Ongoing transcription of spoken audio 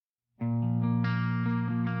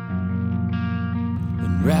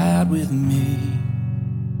ride with me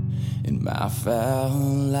in my foul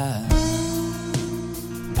life.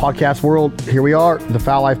 Podcast world, here we are, the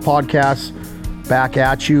Foul Life Podcast, back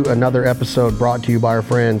at you. Another episode brought to you by our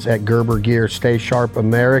friends at Gerber Gear. Stay sharp,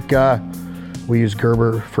 America. We use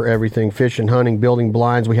Gerber for everything, fishing, hunting, building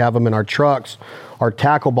blinds. We have them in our trucks, our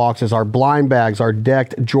tackle boxes, our blind bags, our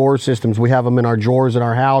decked drawer systems. We have them in our drawers in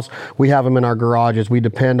our house. We have them in our garages. We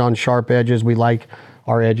depend on sharp edges. We like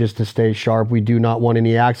our edges to stay sharp. We do not want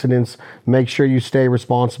any accidents. Make sure you stay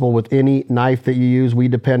responsible with any knife that you use. We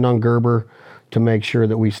depend on Gerber to make sure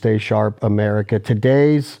that we stay sharp, America.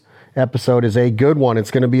 Today's episode is a good one. It's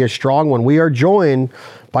going to be a strong one. We are joined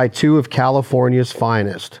by two of California's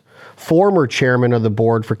finest. Former chairman of the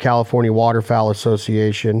board for California Waterfowl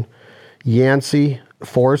Association, Yancey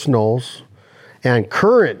Forest-Knowles, and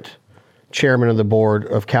current chairman of the board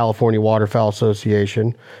of California Waterfowl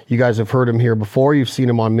Association. You guys have heard him here before. You've seen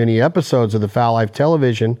him on many episodes of the Foul Life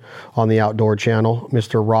Television on the Outdoor Channel,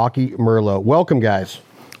 Mr. Rocque Merlo. Welcome, guys.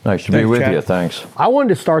 Nice to be with you. Thanks. I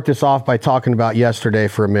wanted to start this off by talking about yesterday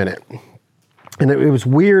for a minute. And it was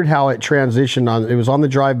weird how it transitioned. It was on the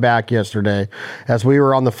drive back yesterday as we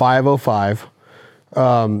were on the 505.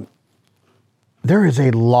 There is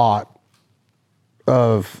a lot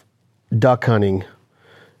of duck hunting,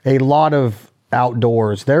 a lot of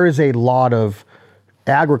outdoors. There is a lot of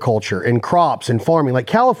agriculture and crops and farming. Like,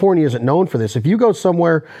 California isn't known for this. If you go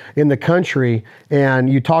somewhere in the country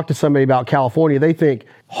and you talk to somebody about California, they think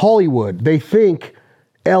Hollywood, they think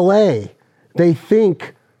LA, they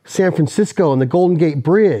think San Francisco and the Golden Gate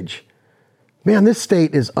Bridge. Man, this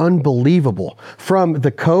state is unbelievable. From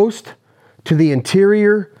the coast to the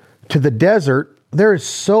interior to the desert, there is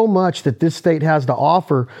so much that this state has to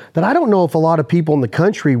offer that I don't know if a lot of people in the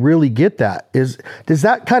country really get that. Does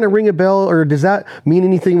that kind of ring a bell, or does that mean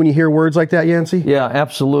anything when you hear words like that, Yancey? Yeah,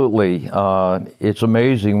 absolutely. It's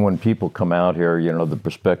amazing when people come out here, you know, the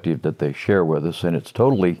perspective that they share with us, and it's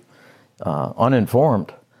totally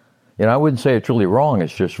uninformed. And I wouldn't say it's really wrong,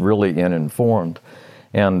 it's just really uninformed.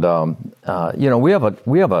 And, you know, we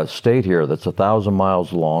have a state here that's 1,000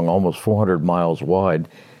 miles long, almost 400 miles wide,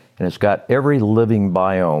 and it's got every living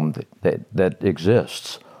biome that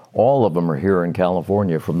exists. All of them are here in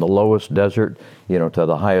California, from the lowest desert, you know, to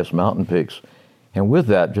the highest mountain peaks. And with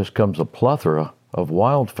that just comes a plethora of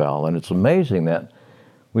wildfowl. And it's amazing that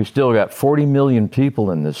we still got 40 million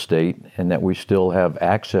people in this state, and that we still have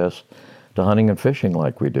access to hunting and fishing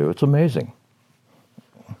like we do. It's amazing.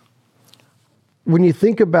 When you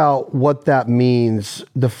think about what that means,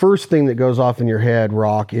 the first thing that goes off in your head,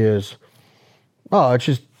 Rock, is, oh, it's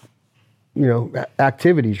just, you know,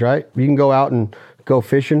 activities, right? You can go out and go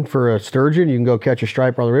fishing for a sturgeon. You can go catch a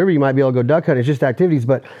striper on the river. You might be able to go duck hunting. It's just activities.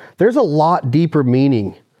 But there's a lot deeper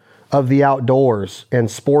meaning of the outdoors and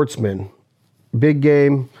sportsmen. Big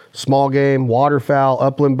game, small game, waterfowl,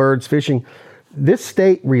 upland birds, fishing. This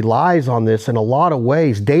state relies on this in a lot of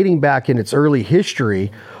ways, dating back in its early history.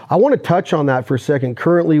 I want to touch on that for a second,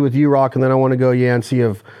 currently with you, Rock, and then I want to go, Yancey,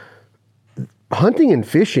 of hunting and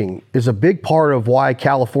fishing is a big part of why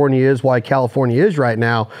California is right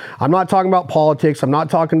now. I'm not talking about politics. I'm not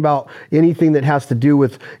talking about anything that has to do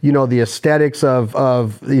with, you know, the aesthetics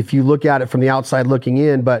of if you look at it from the outside looking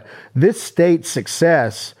in, but this state's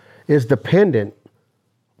success is dependent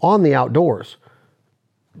on the outdoors.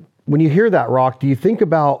 When you hear that, Rock, do you think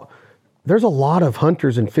about, there's a lot of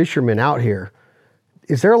hunters and fishermen out here.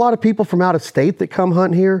 Is there a lot of people from out of state that come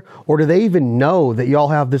hunt here, or do they even know that y'all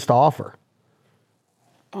have this to offer?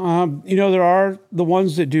 You know, there are the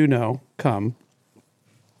ones that do know come,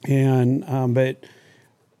 and but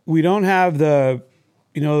we don't have the,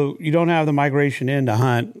 you don't have the migration in to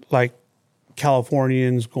hunt like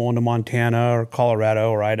Californians going to Montana or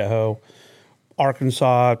Colorado or Idaho,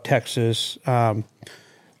 Arkansas, Texas.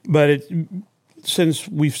 But since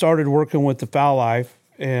we've started working with the Foul Life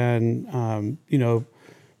and, you know,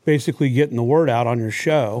 basically getting the word out on your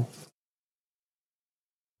show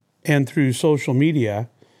and through social media,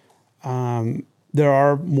 there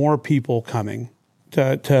are more people coming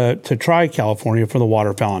to try California for the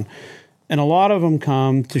waterfowl. And a lot of them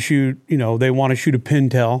come to shoot, you know, they want to shoot a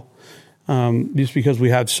pintail just because we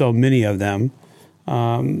have so many of them.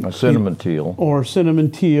 A cinnamon teal. Or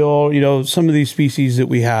cinnamon teal, you know, some of these species that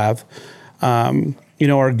we have. You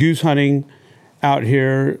know, our goose hunting out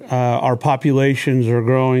here, our populations are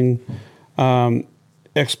growing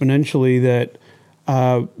exponentially, that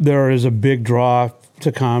there is a big draw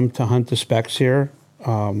to come to hunt the specs here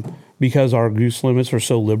because our goose limits are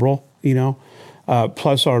so liberal, you know.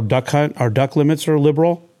 Plus our duck limits are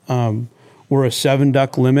liberal. We're a 7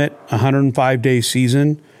 duck limit, 105-day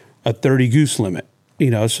season, a 30 goose limit, you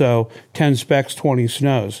know, so 10 specs, 20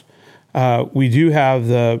 snows. We do have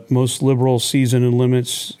the most liberal season and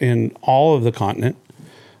limits in all of the continent.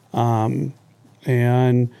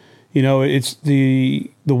 And, you know, it's the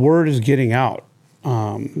word is getting out.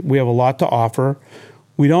 We have a lot to offer.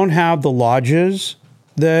 We don't have the lodges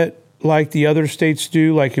that like the other states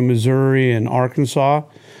do, like in Missouri and Arkansas.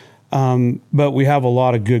 But we have a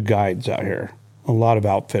lot of good guides out here, a lot of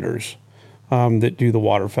outfitters that do the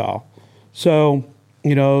waterfowl. So,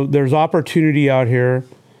 you know, there's opportunity out here.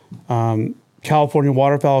 California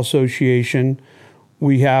Waterfowl Association,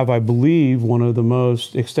 we have, I believe, one of the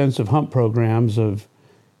most extensive hunt programs of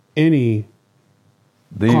any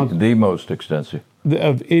the most extensive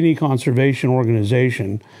of any conservation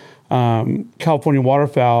organization. California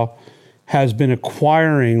Waterfowl has been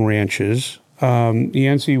acquiring ranches.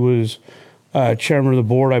 Yancey was chairman of the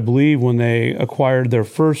board, I believe, when they acquired their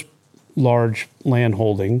first large land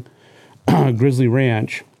holding, Grizzly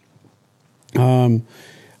Ranch.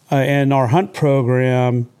 And our hunt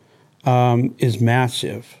program is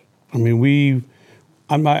massive. I mean,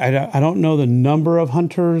 I don't know the number of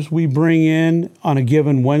hunters we bring in on a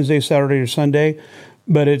given Wednesday, Saturday, or Sunday,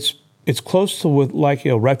 but it's close to what like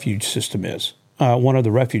a refuge system is, one of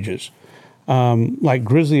the refuges. Like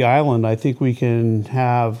Grizzly Island, I think we can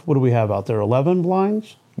have, what do we have out there, 11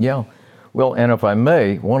 blinds? Yeah. Well, and if I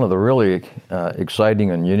may, one of the really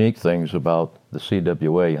exciting and unique things about the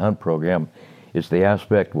CWA hunt program is the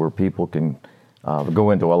aspect where people can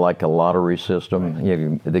go into a lottery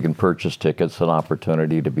system. They can purchase tickets, an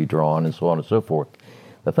opportunity to be drawn, and so on and so forth.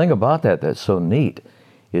 The thing about that's so neat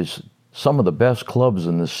is some of the best clubs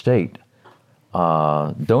in the state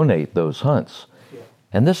donate those hunts.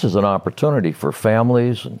 And this is an opportunity for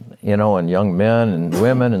families, you know, and young men and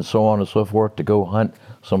women and so on and so forth to go hunt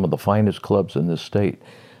some of the finest clubs in this state.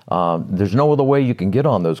 There's no other way you can get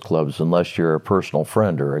on those clubs unless you're a personal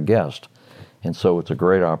friend or a guest. And so it's a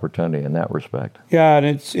great opportunity in that respect. Yeah, and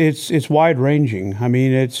it's wide ranging. I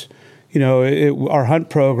mean, it's, you know, our hunt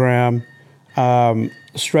program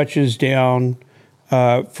stretches down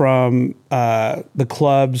from the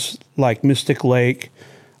clubs like Mystic Lake,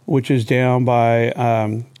 which is down by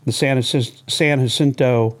the San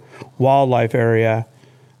Jacinto Wildlife Area,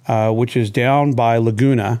 which is down by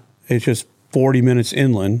Laguna. It's just 40 minutes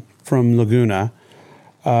inland from Laguna.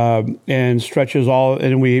 And stretches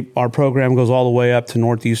our program goes all the way up to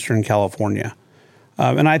northeastern California.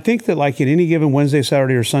 And I think that like at any given Wednesday,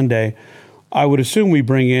 Saturday, or Sunday, I would assume we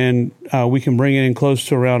can bring in close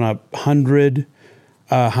to around 100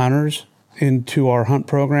 hunters into our hunt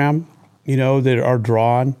program, you know, that are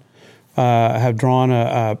have drawn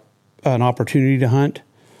an opportunity to hunt.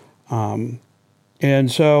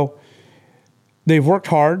 And so they've worked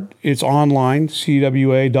hard. It's online,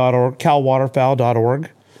 CWA.org, calwaterfowl.org.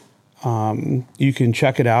 You can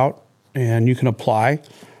check it out and you can apply.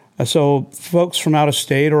 So folks from out of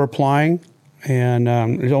state are applying, and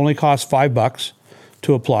it only costs $5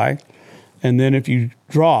 to apply. And then if you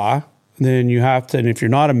draw, then you have to, and if you're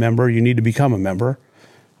not a member, you need to become a member.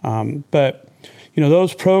 But, you know,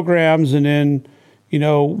 those programs, and then, you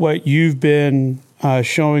know, what you've been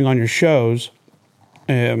showing on your shows,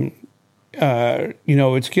 you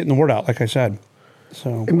know, it's getting the word out, like I said.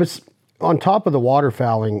 So, on top of the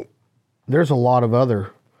waterfowling, there's a lot of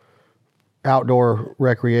other outdoor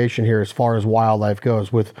recreation here as far as wildlife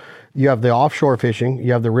goes. You have the offshore fishing,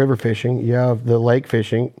 you have the river fishing, you have the lake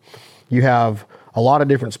fishing, you have a lot of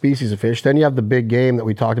different species of fish. Then you have the big game that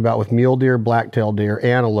we talked about with mule deer, black-tailed deer,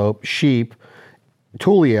 antelope, sheep,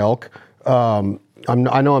 tule elk. I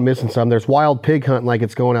know I'm missing some. There's wild pig hunting like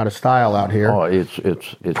it's going out of style out here. Oh, it's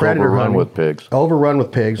Predator overrun hunting. with pigs. Overrun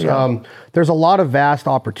with pigs. Yeah. There's a lot of vast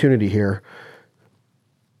opportunity here.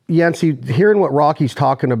 Yancey, hearing what Rocky's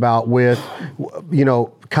talking about with, you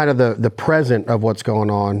know, kind of the present of what's going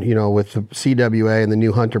on, you know, with the CWA and the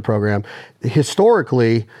new hunter program.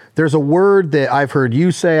 Historically, there's a word that I've heard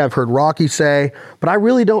you say, I've heard Rocky say, but I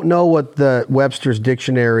really don't know what the Webster's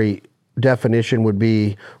Dictionary definition would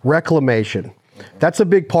be. Reclamation. That's a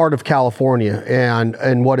big part of California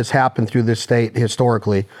and what has happened through this state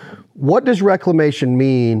historically. What does reclamation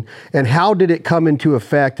mean, and how did it come into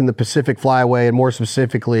effect in the Pacific Flyway, and more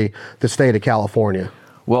specifically, the state of California?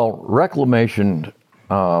 Well, reclamation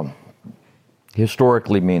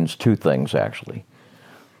historically means two things, actually.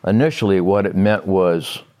 Initially, what it meant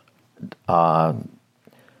was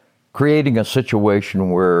creating a situation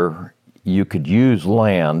where you could use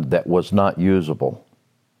land that was not usable.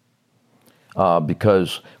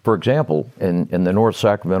 Because, for example, in the North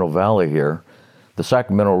Sacramento Valley here, the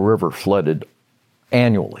Sacramento River flooded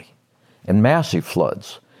annually, and massive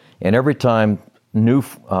floods. And every time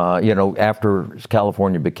after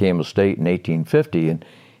California became a state in 1850,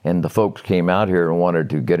 and the folks came out here and wanted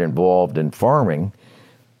to get involved in farming,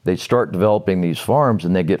 they start developing these farms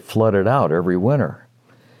and they get flooded out every winter.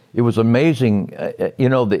 It was amazing,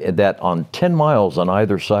 that on 10 miles on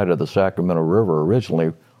either side of the Sacramento River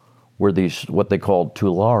originally were these, what they called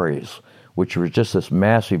tulares, which was just this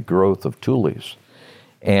massive growth of tules.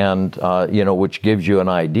 And, which gives you an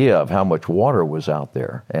idea of how much water was out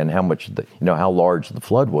there and how much, how large the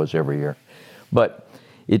flood was every year. But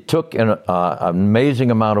it took an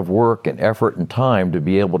amazing amount of work and effort and time to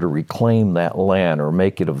be able to reclaim that land or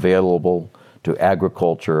make it available to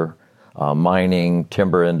agriculture, mining,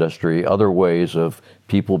 timber industry, other ways of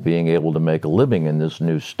people being able to make a living in this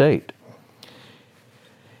new state.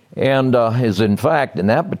 And in fact, in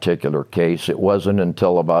that particular case, it wasn't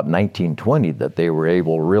until about 1920 that they were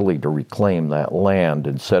able really to reclaim that land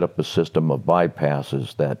and set up a system of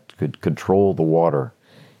bypasses that could control the water,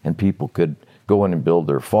 and people could go in and build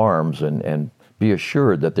their farms and be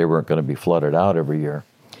assured that they weren't going to be flooded out every year.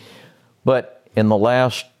 But in the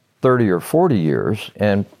last 30 or 40 years,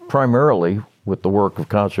 and primarily with the work of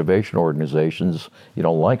conservation organizations,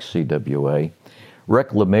 like CWA,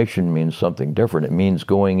 reclamation means something different. It means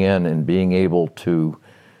going in and being able to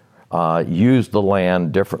use the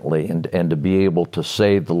land differently and to be able to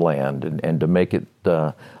save the land and to make it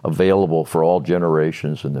available for all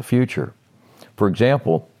generations in the future. For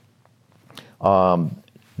example,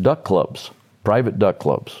 duck clubs, private duck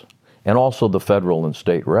clubs, and also the federal and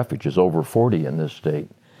state refuges, over 40 in this state,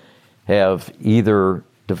 have either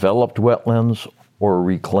developed wetlands or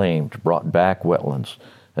reclaimed, brought back wetlands.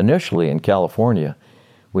 Initially in California,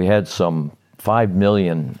 we had some 5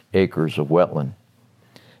 million acres of wetland.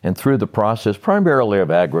 And through the process, primarily of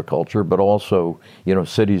agriculture, but also,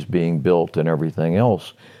 cities being built and everything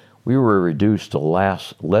else, we were reduced to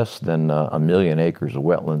less than 1 million acres of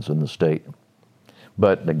wetlands in the state.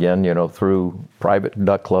 But again, through private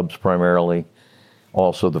duck clubs primarily,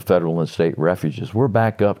 also the federal and state refuges, we're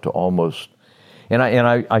back up to almost, and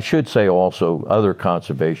I should say also other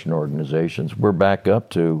conservation organizations, we're back up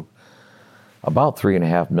to about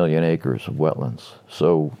 3.5 million acres of wetlands.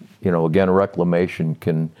 So, again, reclamation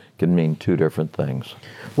can mean two different things.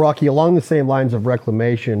 Rocky, along the same lines of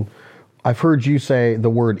reclamation, I've heard you say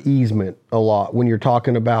the word easement a lot. When you're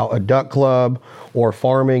talking about a duck club or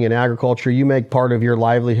farming and agriculture, you make part of your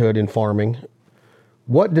livelihood in farming.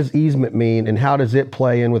 What does easement mean, and how does it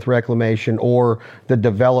play in with reclamation or the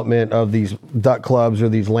development of these duck clubs or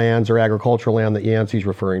these lands or agricultural land that Yancey's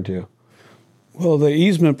referring to? Well, the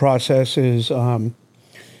easement process is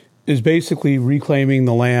basically reclaiming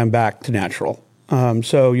the land back to natural.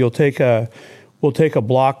 So we'll take a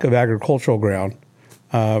block of agricultural ground,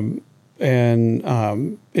 and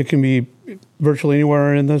it can be virtually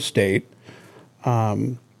anywhere in the state.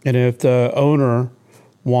 And if the owner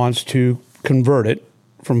wants to convert it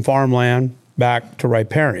from farmland back to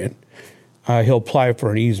riparian, he'll apply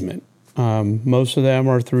for an easement. Most of them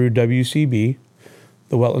are through WCB,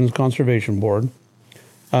 the Wetlands Conservation Board.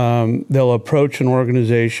 They'll approach an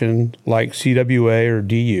organization like CWA or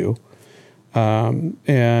DU,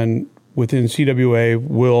 and within CWA,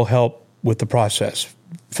 we'll help with the process,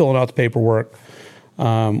 filling out the paperwork,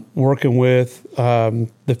 working with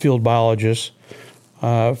the field biologists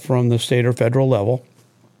from the state or federal level,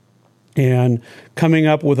 and coming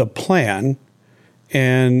up with a plan,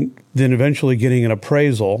 and then eventually getting an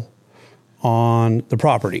appraisal on the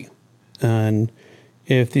property. And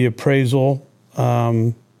if the appraisal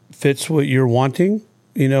fits what you're wanting,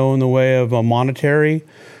 in the way of a monetary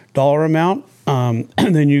dollar amount,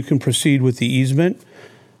 then you can proceed with the easement.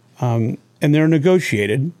 And they're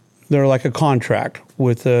negotiated. They're like a contract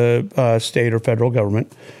with the state or federal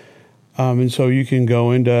government. And so you can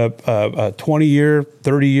go into a 20-year,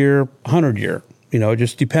 30-year, 100-year. It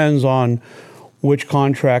just depends on which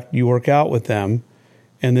contract you work out with them.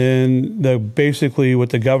 And then basically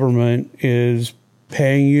what the government is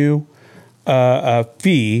paying you a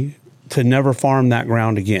fee to never farm that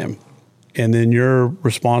ground again. And then you're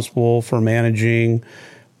responsible for managing,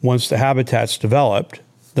 once the habitat's developed,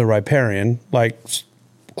 the riparian, like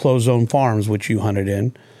closed zone farms, which you hunted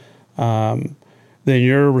in, then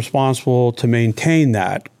you're responsible to maintain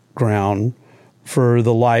that ground for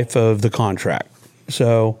the life of the contract.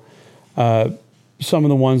 So some of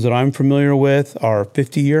the ones that I'm familiar with are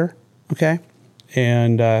 50-year, okay?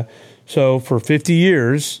 And so for 50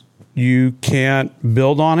 years, you can't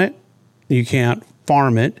build on it, you can't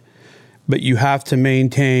farm it, but you have to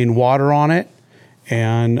maintain water on it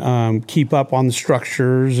and keep up on the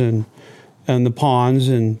structures and the ponds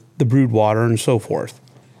and the brood water and so forth.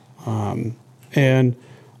 And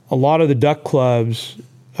a lot of the duck clubs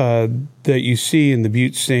that you see in the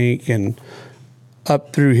Butte Sink and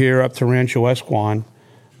up through here, up to Rancho Esquan,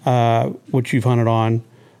 which you've hunted on,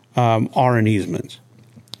 are in easements.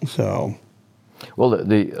 So, well,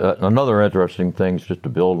 another interesting thing, just to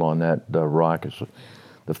build on that, Rocque, is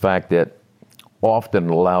the fact that often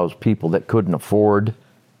it allows people that couldn't afford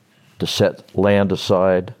to set land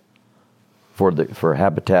aside for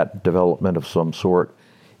habitat development of some sort.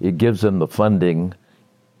 It gives them the funding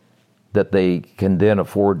that they can then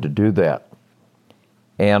afford to do that.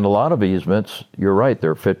 And a lot of easements, you're right,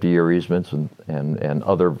 they're 50-year easements and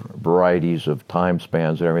other varieties of time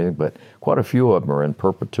spans and everything, but quite a few of them are in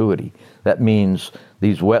perpetuity. That means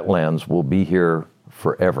these wetlands will be here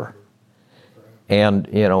forever. And,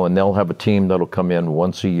 and they'll have a team that'll come in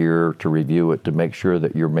once a year to review it to make sure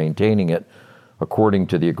that you're maintaining it according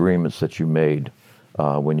to the agreements that you made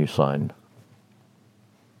when you signed.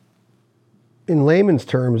 In layman's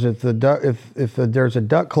terms, if there's a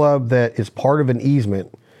duck club that is part of an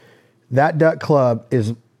easement, that duck club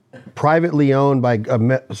is privately owned by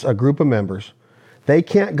a group of members. They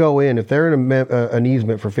can't go in, if they're in an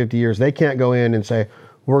easement for 50 years, they can't go in and say,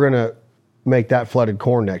 we're going to make that flooded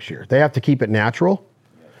corn next year. They have to keep it natural.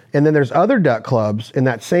 And then there's other duck clubs in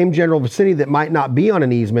that same general vicinity that might not be on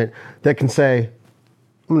an easement that can say,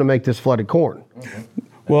 I'm going to make this flooded corn.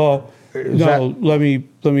 Well, let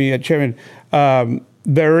me, Chairman,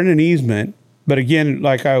 they're in an easement, but again,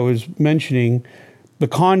 like I was mentioning, the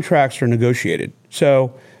contracts are negotiated.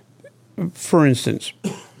 So, for instance,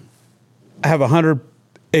 I have a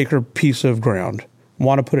 100-acre piece of ground,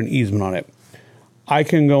 want to put an easement on it. I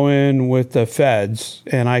can go in with the feds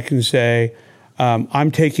and I can say, I'm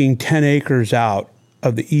taking 10 acres out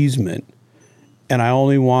of the easement and I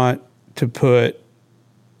only want to put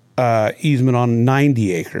easement on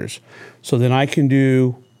 90 acres. So then I can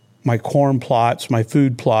do my corn plots, my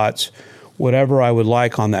food plots, whatever I would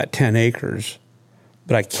like on that 10 acres,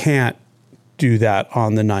 but I can't do that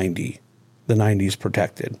on the 90. The 90 is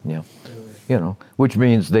protected. Yeah. Which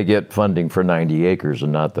means they get funding for 90 acres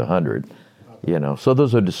and not the 100. So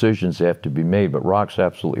those are decisions that have to be made, but Rocque's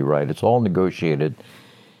absolutely right. It's all negotiated,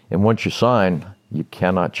 and once you sign, you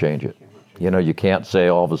cannot change it. You can't say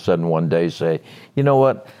all of a sudden one day, say, you know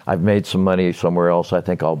what, I've made some money somewhere else, I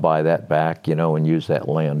think I'll buy that back, and use that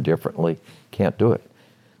land differently. Can't do it.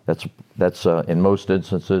 That's in most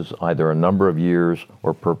instances, either a number of years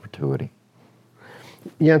or perpetuity.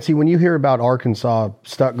 Yancey, when you hear about Arkansas,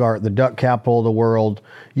 Stuttgart, the duck capital of the world,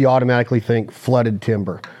 you automatically think flooded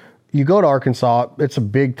timber. You go to Arkansas, it's a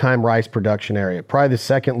big-time rice production area, probably the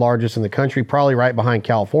second largest in the country, probably right behind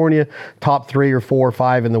California, top 3 or 4 or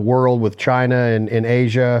 5 in the world with China and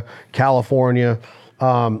Asia, California.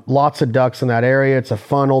 Lots of ducks in that area. It's a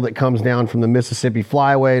funnel that comes down from the Mississippi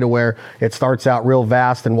Flyway to where it starts out real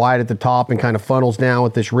vast and wide at the top and kind of funnels down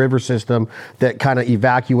with this river system that kind of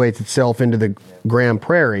evacuates itself into the Grand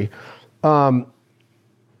Prairie. How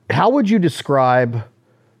would you describe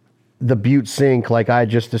the Butte Sink like I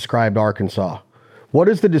just described Arkansas? What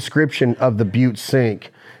is the description of the Butte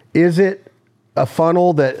Sink? Is it a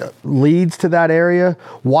funnel that leads to that area?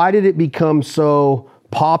 Why did it become so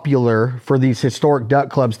popular for these historic duck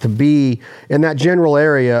clubs to be in that general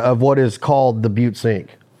area of what is called the Butte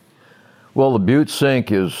Sink? Well, the Butte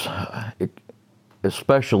Sink is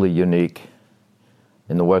especially unique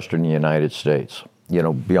in the western United States,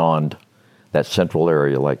 beyond that central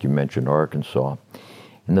area like you mentioned, Arkansas.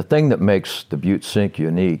 And the thing that makes the Butte Sink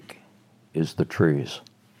unique is the trees.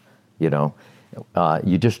 You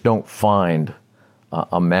just don't find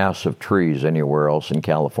a mass of trees anywhere else in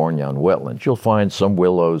California on wetlands. You'll find some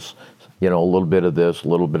willows, a little bit of this, a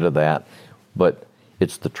little bit of that, but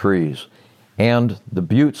it's the trees. And the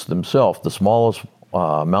buttes themselves, the smallest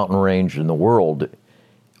mountain range in the world,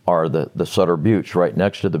 are the Sutter Buttes, right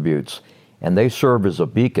next to the buttes. And they serve as a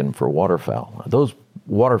beacon for waterfowl. Those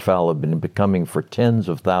waterfowl have been coming for tens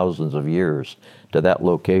of thousands of years to that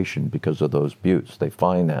location because of those buttes. They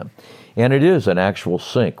find them. And it is an actual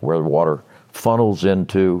sink where the water funnels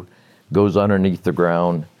into, goes underneath the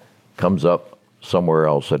ground, comes up somewhere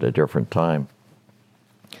else at a different time.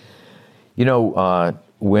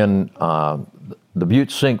 When the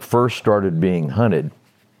Butte Sink first started being hunted,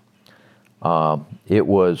 it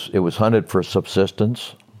was hunted for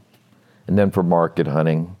subsistence and then for market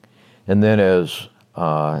hunting. And then as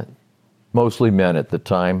mostly men at the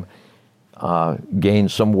time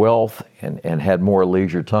gained some wealth and had more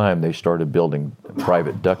leisure time, they started building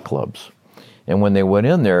private duck clubs. And when they went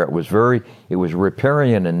in there, it was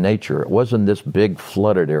riparian in nature. It wasn't this big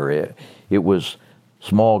flooded area. It was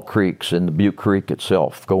small creeks and the Butte Creek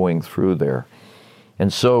itself going through there.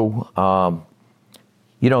 And so,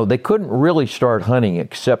 they couldn't really start hunting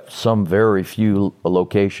except some very few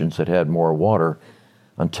locations that had more water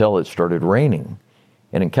until it started raining.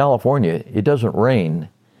 And in California, it doesn't rain,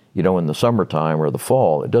 in the summertime or the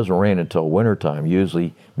fall. It doesn't rain until wintertime,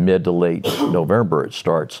 usually mid to late November it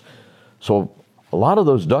starts. So a lot of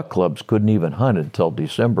those duck clubs couldn't even hunt until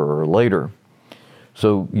December or later.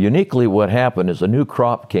 So uniquely what happened is a new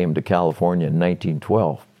crop came to California in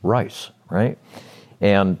 1912, rice, right?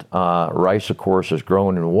 And rice, of course, is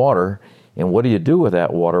grown in water. And what do you do with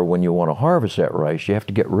that water when you want to harvest that rice? You have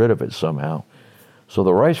to get rid of it somehow. So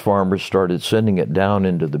the rice farmers started sending it down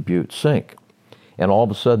into the Butte Sink. And all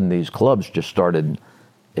of a sudden, these clubs just started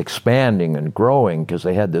expanding and growing because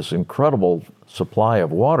they had this incredible supply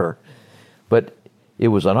of water. But it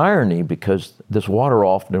was an irony because this water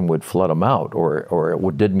often would flood them out, or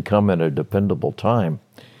it didn't come at a dependable time.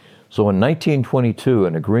 So in 1922,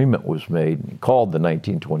 an agreement was made, called the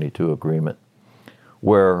 1922 Agreement,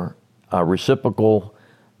 where a reciprocal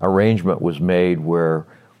arrangement was made where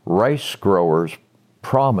rice growers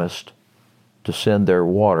promised to send their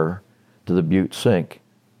water to the Butte Sink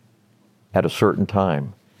at a certain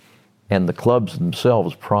time. And the clubs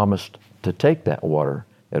themselves promised to take that water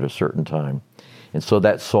at a certain time. And so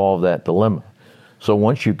that solved that dilemma. So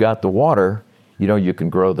once you've got the water, you can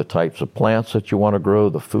grow the types of plants that you want to grow,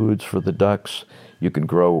 the foods for the ducks. You can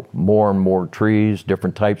grow more and more trees,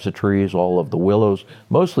 different types of trees, all of the willows.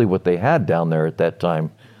 Mostly what they had down there at that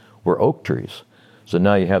time were oak trees. So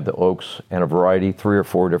now you have the oaks and a variety, 3 or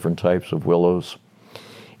 4 different types of willows.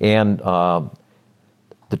 And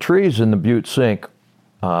the trees in the Butte Sink,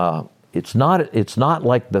 it's not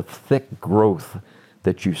like the thick growth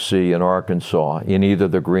that you see in Arkansas in either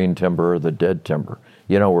the green timber or the dead timber,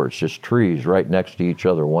 where it's just trees right next to each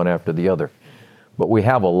other, one after the other. But we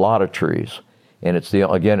have a lot of trees, and it's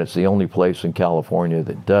the only place in California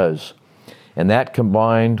that does. And that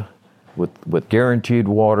combined with guaranteed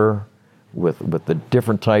water, with the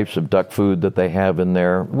different types of duck food that they have in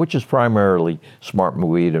there, which is primarily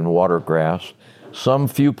smartweed and watergrass. Some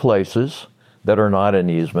few places that are not in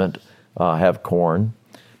easement have corn,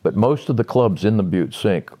 but most of the clubs in the Butte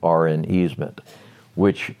Sink are in easement,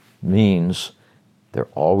 which means they're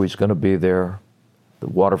always going to be there. The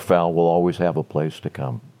waterfowl will always have a place to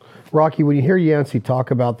come. Rocky, when you hear Yancey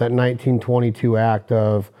talk about that 1922 act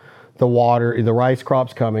of the rice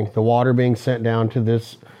crops coming, the water being sent down to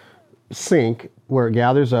this sink where it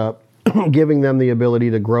gathers up, giving them the ability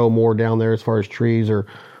to grow more down there as far as trees or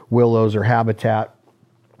willows or habitat.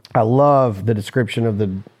 I love the description of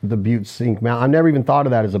the Butte Sink Mountain. I've never even thought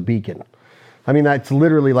of that as a beacon. I mean, that's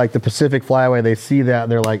literally like the Pacific Flyway. They see that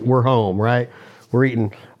and they're like, we're home, right? We're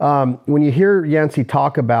eating. When you hear Yancey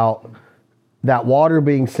talk about that water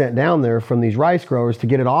being sent down there from these rice growers to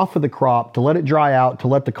get it off of the crop, to let it dry out, to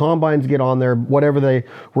let the combines get on there, whatever they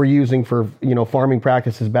were using for, farming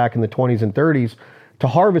practices back in the 20s and 30s to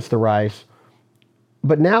harvest the rice.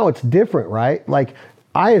 But now it's different, right? Like,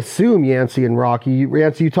 I assume Yancey and Rocky,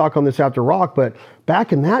 you talk on this after Rocque, but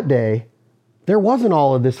back in that day, there wasn't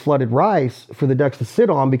all of this flooded rice for the ducks to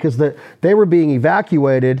sit on because they were being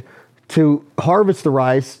evacuated to harvest the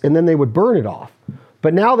rice and then they would burn it off.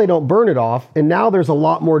 But now they don't burn it off, and now there's a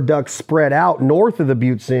lot more ducks spread out north of the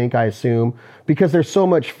Butte Sink, I assume, because there's so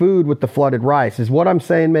much food with the flooded rice. Is what I'm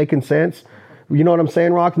saying making sense? You know what I'm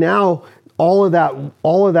saying, Rock? Now all of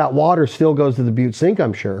that water still goes to the Butte Sink,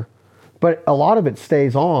 I'm sure, but a lot of it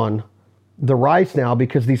stays on the rice now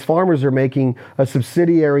because these farmers are making a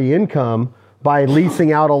subsidiary income by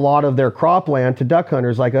leasing out a lot of their cropland to duck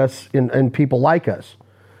hunters like us and people like us.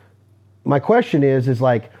 My question is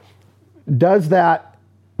like, does that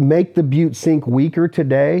make the Butte Sink weaker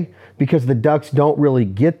today because the ducks don't really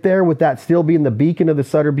get there, with that still being the beacon of the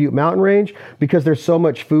Sutter Butte Mountain Range because there's so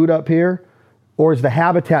much food up here? Or is the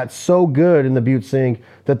habitat so good in the Butte Sink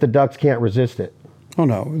that the ducks can't resist it? Oh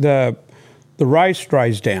no, the rice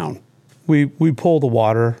dries down. We pull the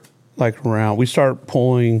water around. We start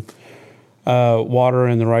pulling water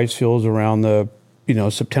in the rice fields around the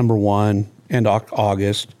September 1 and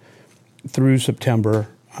August through September.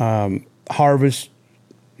 Harvest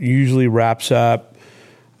usually wraps up,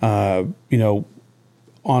 on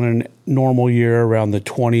a normal year around the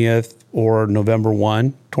 20th or November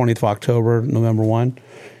 20th of October, November 1.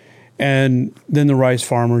 And then the rice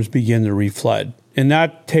farmers begin to reflood. And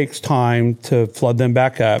that takes time to flood them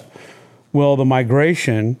back up. Well, the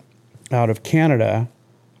migration out of Canada,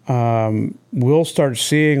 we'll start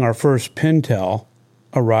seeing our first pintail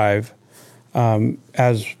arrive,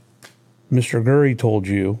 as Mr. Gurry told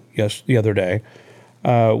you the other day.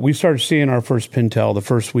 We started seeing our first pintail the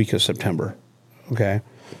first week of September. Okay.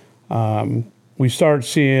 We started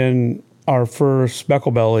seeing our first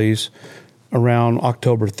speckle bellies around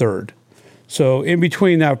October 3rd. So in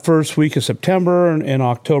between that first week of September and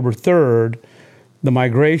October 3rd, the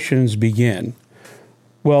migrations begin.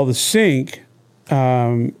 Well, the sink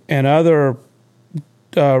and other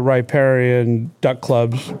riparian duck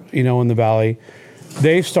clubs, in the valley,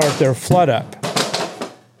 they start their flood up.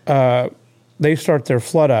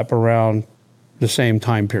 Around the same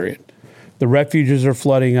time period. The refuges are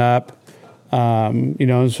flooding up,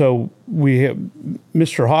 and so we have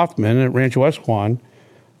Mr. Hoffman at Rancho Esquan.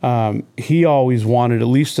 He always wanted at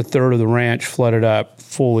least a third of the ranch flooded up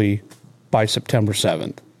fully by September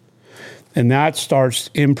 7th. And that starts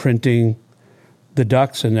imprinting the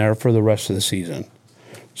ducks in there for the rest of the season.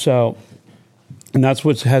 So, and that's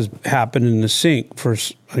what has happened in the sink for,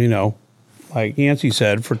 like Yancey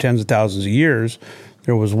said, for tens of thousands of years.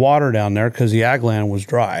 There was water down there because the ag land was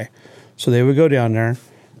dry. So they would go down there.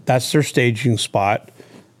 That's their staging spot.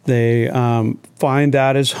 They find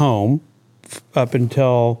that as home up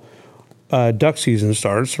until duck season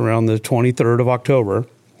starts around the 23rd of October.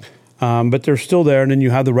 But they're still there, and then you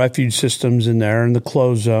have the refuge systems in there and the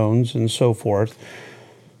closed zones and so forth.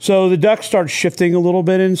 So the ducks start shifting a little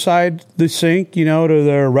bit inside the sink, to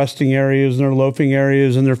their resting areas and their loafing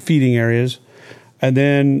areas and their feeding areas. And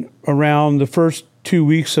then around the first 2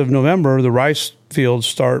 weeks of November, the rice fields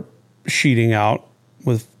start sheeting out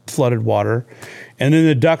with flooded water. And then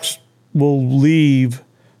the ducks will leave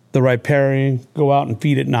the riparian, go out and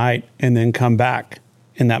feed at night, and then come back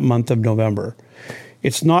in that month of November.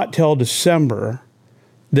 It's not till December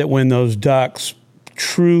that when those ducks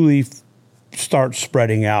truly start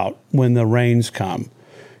spreading out, when the rains come,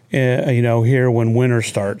 here when winter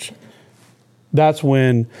starts. That's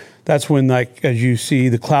when, like, as you see,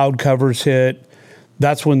 the cloud covers hit.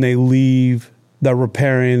 That's when they leave the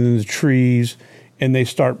riparian and the trees, and they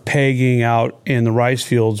start pegging out in the rice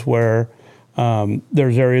fields where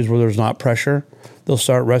there's areas where there's not pressure. They'll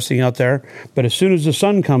start resting out there. But as soon as the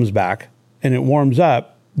sun comes back and it warms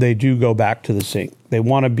up, they do go back to the sink. They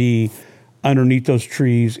want to be underneath those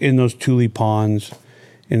trees, in those tule ponds,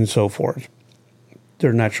 and so forth.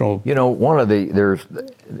 They're natural. One of the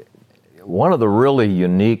really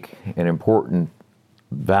unique and important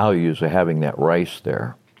values of having that rice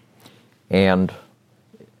there, and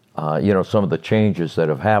some of the changes that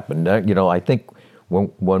have happened. I think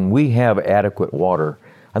when we have adequate water,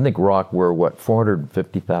 I think, Rocque, we're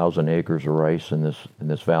 450,000 acres of rice in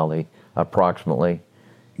this valley, approximately.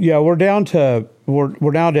 Yeah, we're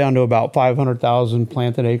now down to about 500,000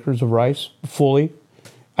 planted acres of rice fully.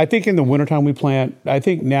 I think in the wintertime we plant. I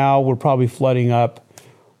think now we're probably flooding up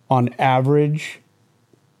on average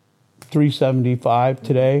 375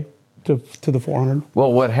 today to the 400.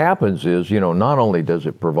 Well, what happens is, not only does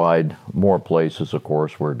it provide more places, of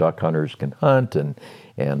course, where duck hunters can hunt and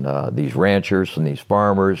these ranchers and these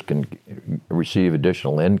farmers can receive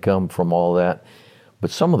additional income from all that, but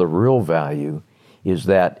some of the real value is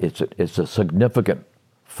that it's a significant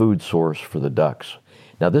food source for the ducks.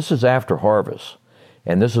 Now, this is after harvest,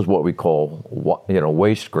 and this is what we call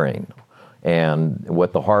waste grain, and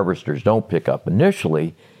what the harvesters don't pick up.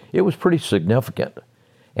 Initially, it was pretty significant.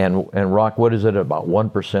 And Rocque, what is it, about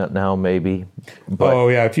 1% now, maybe? But,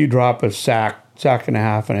 if you drop a sack and a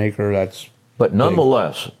half an acre, that's But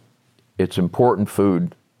nonetheless, it's important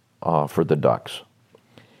food for the ducks.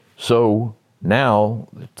 So now,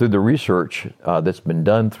 through the research that's been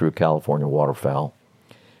done through California Waterfowl,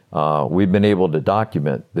 we've been able to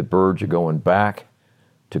document that birds are going back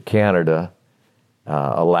to Canada,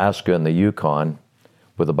 Alaska, and the Yukon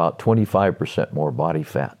with about 25% more body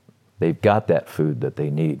fat. They've got that food that they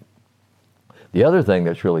need. The other thing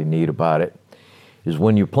that's really neat about it is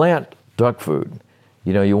when you plant duck food,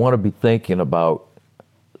 you want to be thinking about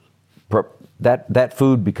that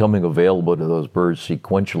food becoming available to those birds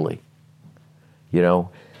sequentially.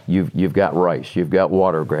 You've got rice, you've got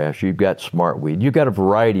watergrass, you've got smartweed, you've got a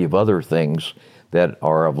variety of other things that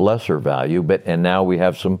are of lesser value, and now we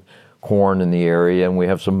have some corn in the area, and we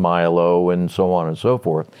have some milo, and so on and so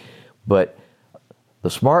forth. But the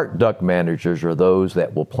smart duck managers are those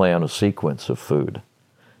that will plan a sequence of food,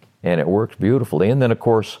 and it works beautifully. And then, of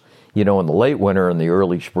course, in the late winter and the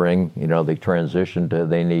early spring, they transition to,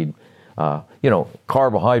 they need,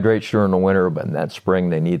 carbohydrates during the winter, but in that spring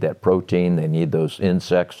they need that protein, they need those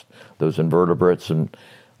insects, those invertebrates, and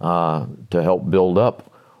to help build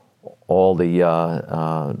up all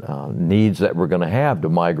the needs that we're going to have to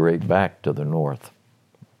migrate back to the north.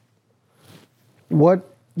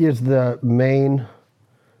 What is the main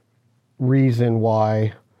reason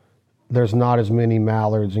why there's not as many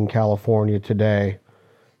mallards in California today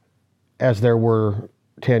as there were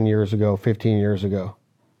 10 years ago, 15 years ago?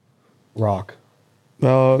 Rocque.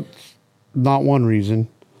 It's not one reason.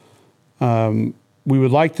 We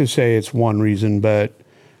would like to say it's one reason, but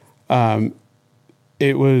there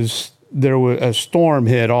was a storm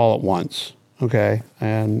hit all at once. Okay,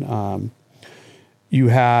 and you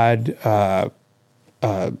had nut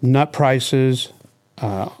prices,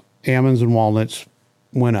 almonds and walnuts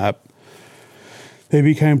went up. They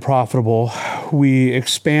became profitable. We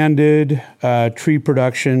expanded tree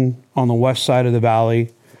production on the west side of the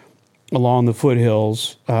valley along the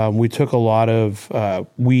foothills. We took a lot of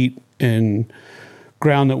wheat and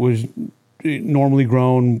ground that was normally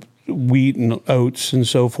grown, wheat and oats and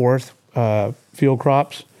so forth, field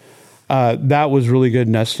crops. That was really good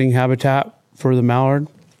nesting habitat for the mallard.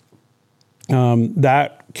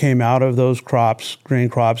 That came out of those crops, grain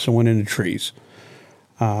crops, and went into trees.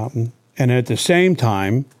 And at the same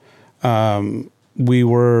time, we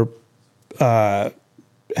were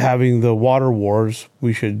having the water wars.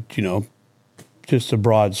 We should, just a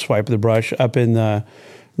broad swipe of the brush, up in the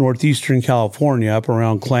northeastern California, up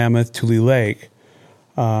around Klamath, Tule Lake.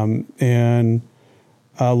 And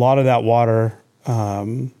a lot of that water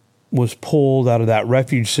was pulled out of that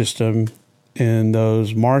refuge system in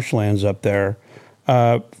those marshlands up there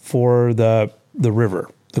for the river,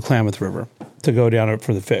 the Klamath River, to go down it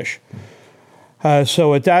for the fish.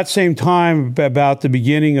 So at that same time, about the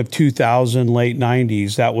beginning of 2000, late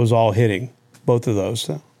 90s, that was all hitting, both of those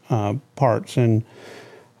parts. And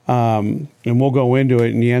we'll go into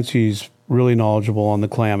it, and Yancey's really knowledgeable on the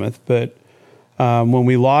Klamath. But when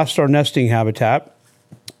we lost our nesting habitat,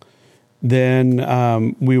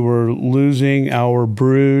 then we were losing our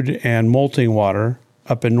brood and molting water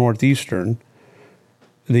up in northeastern.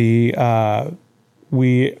 We were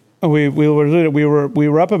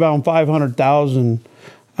up about 500,000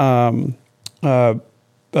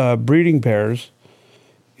 breeding pairs,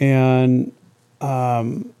 and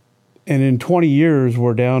in 20 years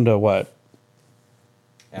we're down to what?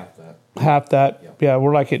 Half that. Yep. Yeah,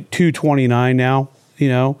 we're like at 229 now.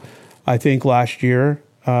 I think last year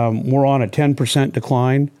we're on a 10%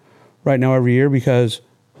 decline right now every year because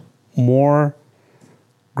more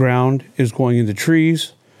ground is going into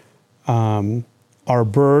trees. Our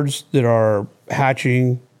birds that are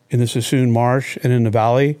hatching in the Sassoon Marsh and in the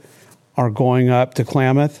valley are going up to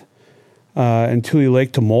Klamath and Tule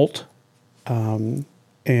Lake to molt. And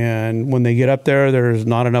when they get up there, there's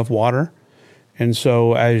not enough water. And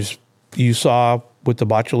so as you saw with the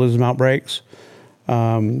botulism outbreaks,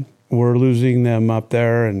 we're losing them up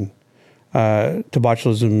there and to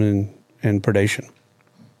botulism and predation.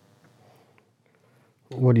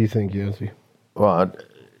 What do you think, Yancey? Well,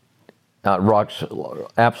 Rocque's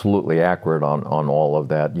absolutely accurate on all of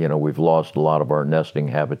that. We've lost a lot of our nesting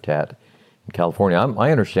habitat in California.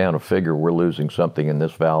 I understand a figure we're losing something in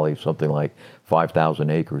this valley, something like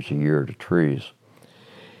 5,000 acres a year to trees.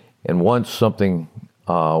 And once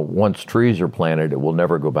trees are planted, it will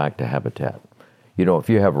never go back to habitat. If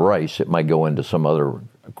you have rice, it might go into some other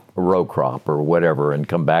row crop or whatever and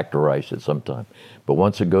come back to rice at some time. But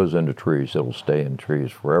once it goes into trees, it'll stay in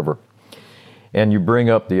trees forever. And you bring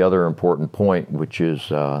up the other important point, which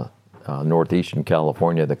is northeastern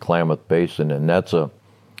California, the Klamath Basin, and that's I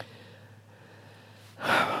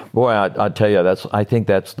tell you, I think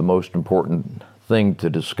that's the most important thing to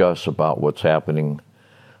discuss about what's happening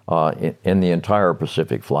in the entire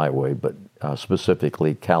Pacific Flyway, but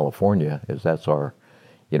specifically California, is that's our,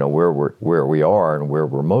 where we are and where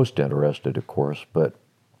we're most interested, of course. But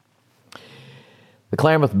the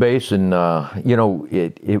Klamath Basin,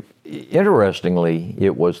 interestingly,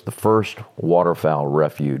 it was the first waterfowl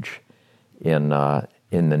refuge in the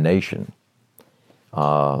nation.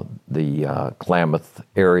 The Klamath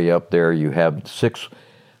area up there, you have six.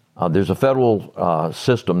 There's a federal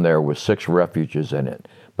system there with 6 refuges in it,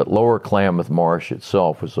 but Lower Klamath Marsh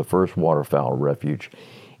itself was the first waterfowl refuge,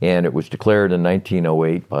 and it was declared in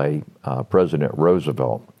 1908 by President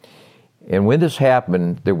Roosevelt. And when this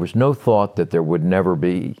happened, there was no thought that there would never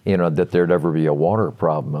be, that there'd ever be a water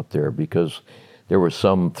problem up there, because there was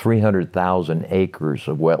some 300,000 acres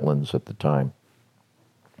of wetlands at the time.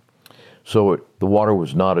 So the water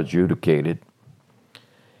was not adjudicated.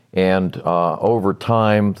 And over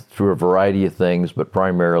time, through a variety of things, but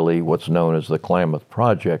primarily what's known as the Klamath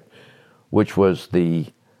Project, which was the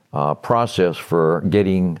process for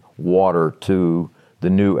getting water to the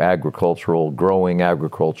new growing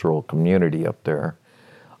agricultural community up there.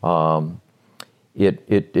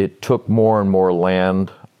 It took more and more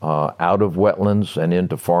land out of wetlands and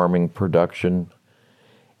into farming production,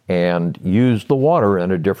 and used the water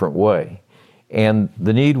in a different way. And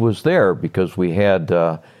the need was there because we had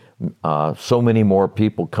so many more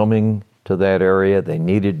people coming to that area. They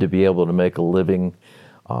needed to be able to make a living.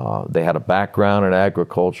 They had a background in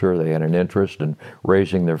agriculture. They had an interest in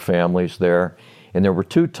raising their families there. And there were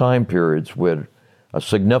 2 time periods when a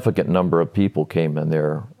significant number of people came in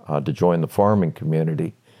there to join the farming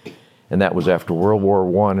community. And that was after World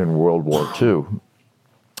War I and World War II.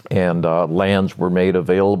 And lands were made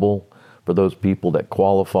available for those people that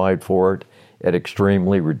qualified for it at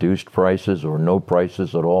extremely reduced prices or no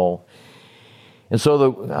prices at all. And so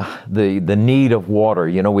the need of water,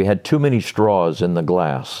 we had too many straws in the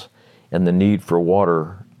glass, and the need for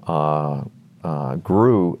water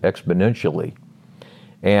grew exponentially.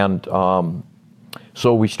 And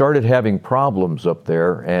so we started having problems up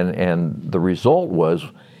there, and the result was,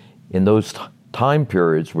 in those time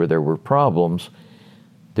periods where there were problems,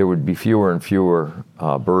 there would be fewer and fewer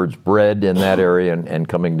birds bred in that area and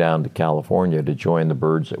coming down to California to join the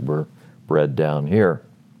birds that were bred down here.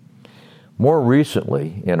 More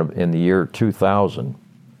recently, in the year 2000,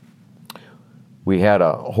 we had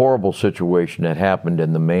a horrible situation that happened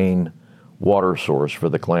in the main water source for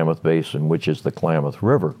the Klamath Basin, which is the Klamath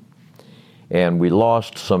River. And we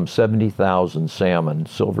lost some 70,000 salmon,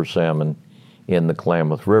 silver salmon, in the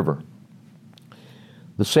Klamath River.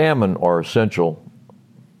 The salmon are essential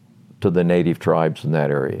to the native tribes in that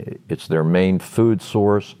area. It's their main food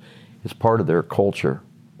source. It's part of their culture.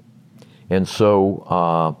 And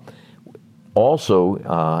so also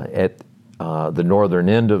at the northern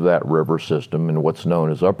end of that river system, in what's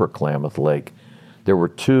known as Upper Klamath Lake, there were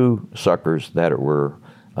 2 suckers that were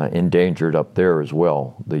endangered up there as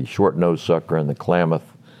well, the short-nosed sucker and the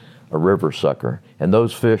Klamath river sucker. And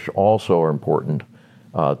those fish also are important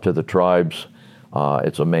to the tribes.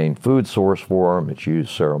 It's a main food source for them. It's used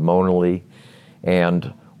ceremonially.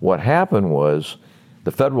 And what happened was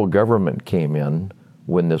the federal government came in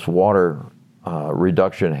when this water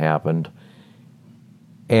reduction happened,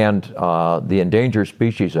 and the Endangered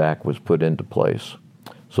Species Act was put into place.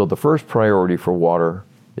 So the first priority for water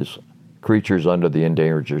is creatures under the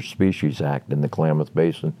Endangered Species Act in the Klamath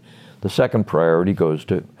Basin. The second priority goes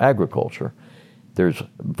to agriculture. There's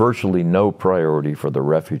virtually no priority for the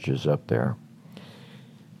refuges up there.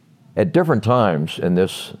 At different times in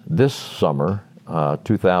this summer,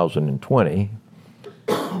 2020,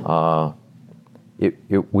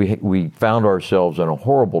 we found ourselves in a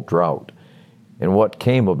horrible drought. And what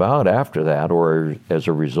came about after that, or as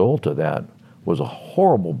a result of that, was a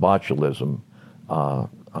horrible botulism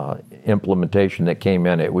implementation that came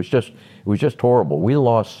in. It was just horrible. We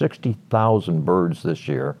lost 60,000 birds this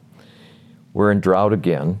year. We're in drought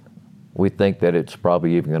again. We think that it's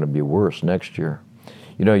probably even going to be worse next year.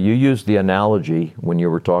 You used the analogy when you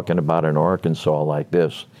were talking about in Arkansas like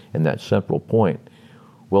this, in that central point.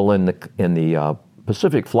 Well, in the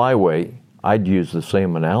Pacific Flyway, I'd use the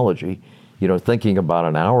same analogy. Thinking about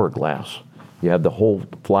an hourglass. You have the whole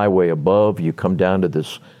flyway above. You come down to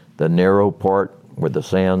the narrow part where the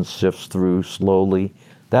sand sifts through slowly.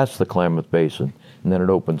 That's the Klamath Basin, and then it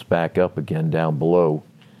opens back up again down below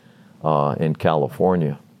in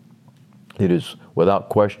California. It is, without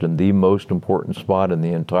question, the most important spot in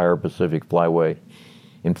the entire Pacific Flyway.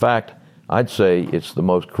 In fact, I'd say it's the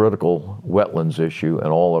most critical wetlands issue in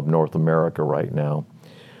all of North America right now.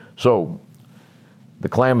 So, the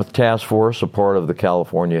Klamath Task Force, a part of the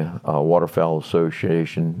California Waterfowl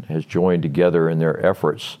Association, has joined together in their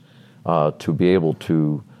efforts to be able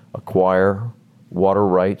to acquire water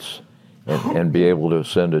rights and be able to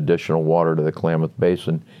send additional water to the Klamath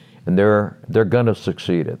Basin. And they're going to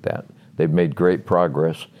succeed at that. They've made great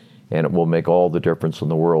progress, and it will make all the difference in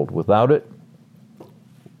the world. Without it,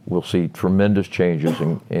 we'll see tremendous changes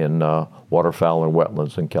in waterfowl and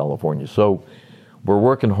wetlands in California. So we're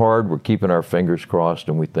working hard, we're keeping our fingers crossed,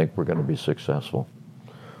 and we think we're going to be successful.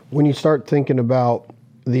 When you start thinking about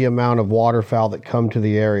the amount of waterfowl that come to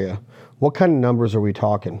the area, what kind of numbers are we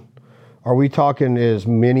talking? Are we talking as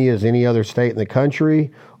many as any other state in the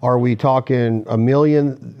country? Are we talking 1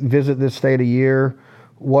 million visit this state a year?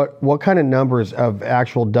 What kind of numbers of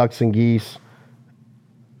actual ducks and geese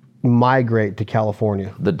migrate to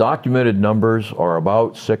California? The documented numbers are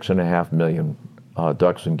about 6.5 million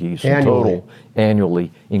ducks and geese in total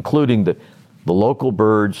annually, including the local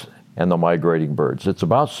birds and the migrating birds. It's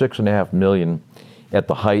about 6.5 million at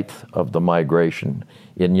the height of the migration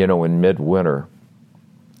in midwinter.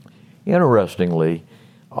 Interestingly,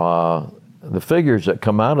 the figures that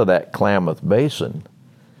come out of that Klamath Basin,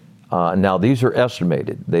 now these are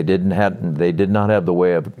estimated. They did not have the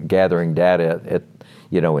way of gathering data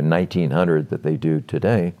in 1900 that they do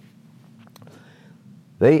today.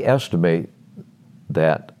 They estimate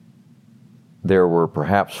that there were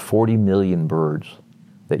perhaps 40 million birds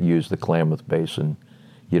that used the Klamath Basin,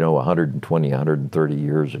 120, 130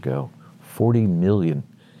 years ago. 40 million.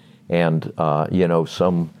 And,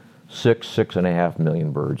 some 6.5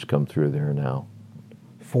 million birds come through there now.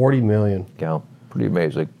 40 million. Yeah, pretty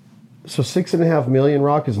amazing. So 6.5 million,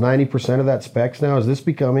 Rocque, is 90% of that specs now. Is this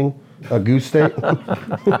becoming a goose state?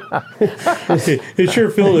 It sure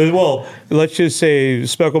feels, well, let's just say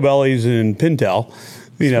speckled bellies and pintail,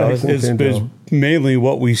 is mainly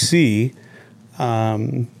what we see,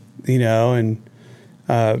 and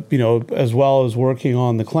as well as working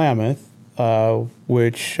on the Klamath,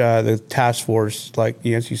 which the task force, like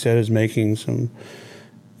Yancey said, is making some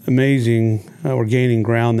amazing, we're gaining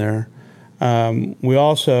ground there. We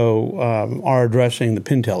also are addressing the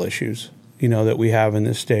pintail issues, that we have in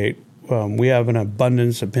this state. We have an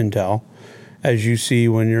abundance of pintail, as you see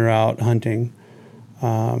when you're out hunting.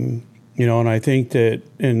 And I think that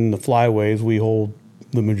in the flyways, we hold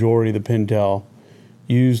the majority of the pintail,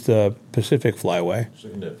 use the Pacific flyway.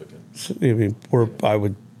 Significant.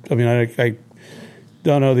 I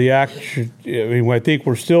don't know the action. I think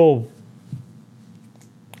we're still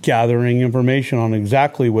gathering information on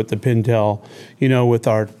exactly what the pintail, with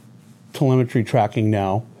our telemetry tracking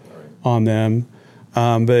now on them.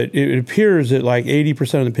 But it appears that like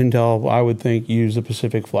 80% of the pintail, I would think, use the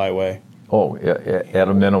Pacific flyway. Oh, at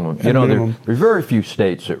a minimum. There's very few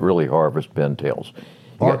states that really harvest pintails.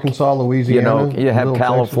 Arkansas, Louisiana. You have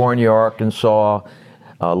California, Texas. Arkansas,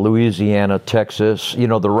 Louisiana, Texas,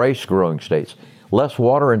 the rice growing states. Less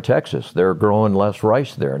water in Texas. They're growing less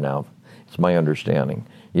rice there now. It's my understanding.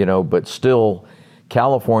 But still,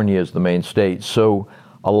 California is the main state. So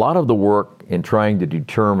a lot of the work in trying to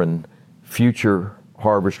determine future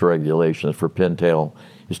harvest regulations for pintail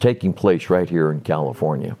is taking place right here in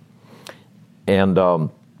California. And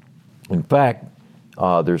in fact,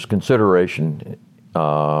 there's consideration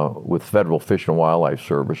with Federal Fish and Wildlife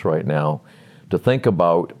Service right now to think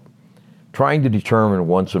about trying to determine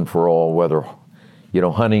once and for all whether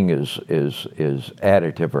hunting is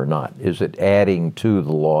additive or not. Is it adding to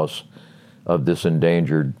the loss of this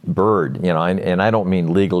endangered bird? And I don't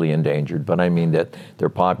mean legally endangered, but I mean that their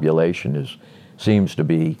population seems to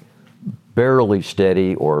be barely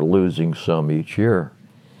steady or losing some each year.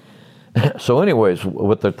 So anyways,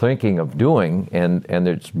 what they're thinking of doing, and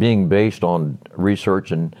it's being based on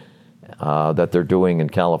research and that they're doing in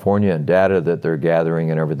California and data that they're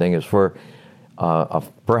gathering and everything, is for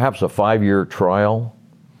perhaps a 5-year trial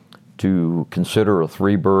to consider a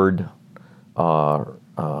 3-bird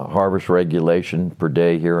harvest regulation per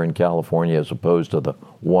day here in California, as opposed to the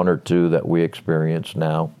 1 or 2 that we experience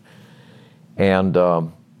now. And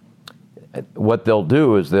what they'll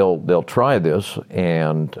do is they'll try this,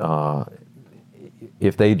 and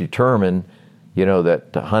if they determine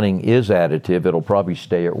that hunting is additive, it'll probably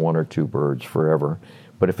stay at 1 or 2 birds forever.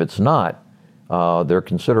 But if it's not, their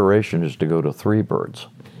consideration is to go to 3 birds.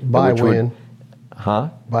 By when?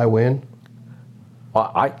 By when?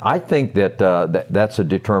 I think that's a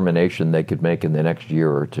determination they could make in the next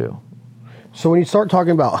year or 2. So when you start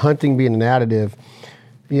talking about hunting being an additive,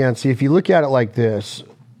 Yancey, if you look at it like this,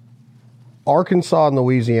 Arkansas and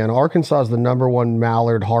Louisiana, Arkansas is the #1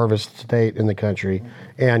 mallard harvest state in the country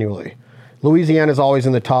annually. Louisiana is always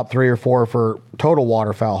in the top 3 or 4 for total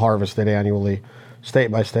waterfowl harvested annually, state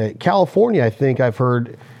by state. California, I think I've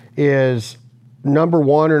heard, is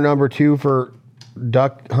 #1 or #2 for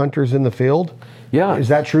duck hunters in the field. Yeah. Is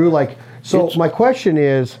that true? My question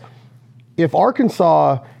is, if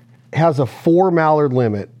Arkansas has a 4 mallard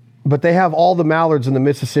limit, but they have all the mallards in the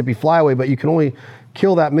Mississippi flyway, but you can only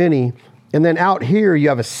kill that many, and then out here you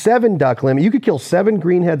have a 7 duck limit, you could kill 7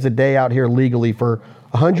 greenheads a day out here legally for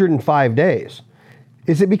 105 days.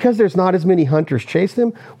 Is it because there's not as many hunters chase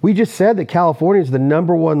them? We just said that California is the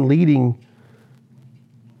 #1 leading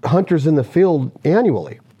hunters in the field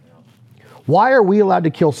annually. Why are we allowed to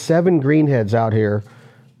kill 7 greenheads out here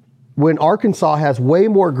when Arkansas has way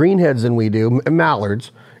more greenheads than we do,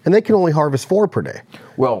 mallards, and they can only harvest 4 per day?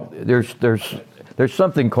 Well, there's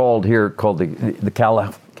something called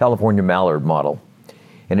the California mallard model,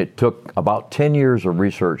 and it took about 10 years of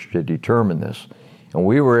research to determine this, and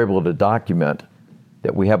we were able to document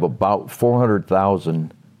that we have about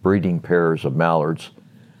 400,000 breeding pairs of mallards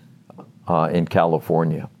in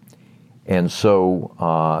California. And so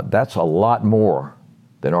that's a lot more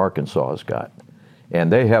than Arkansas has got.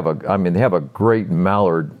 And they have a great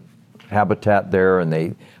mallard habitat there,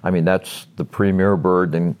 and that's the premier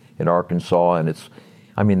bird in Arkansas,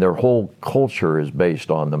 and their whole culture is based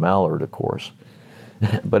on the mallard, of course.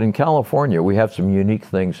 But in California, we have some unique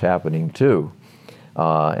things happening too.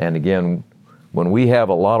 And again, when we have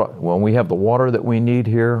the water that we need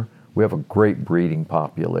here, we have a great breeding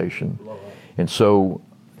population. And so,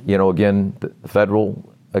 again, the federal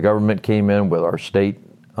government came in with our state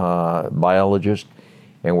biologists,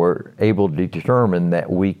 and we're able to determine that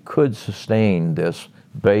we could sustain this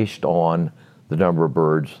based on the number of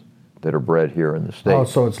birds that are bred here in the state. Oh,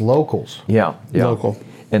 so it's locals. Yeah. Local.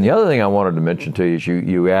 And the other thing I wanted to mention to you is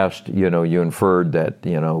you asked, you inferred that,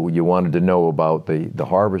 you wanted to know about the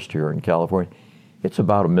harvest here in California. It's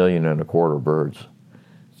about 1.25 million birds.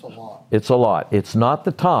 It's a lot. It's a lot. It's not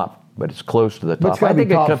the top, but it's close to the top. But it's gotta be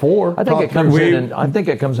top four. I think Top it comes three. in. I think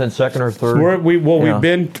it comes in second or third.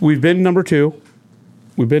 We've been number 2.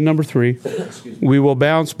 We've been number 3. We will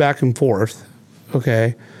bounce back and forth.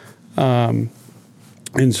 Okay. And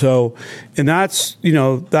that's,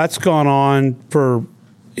 that's gone on for,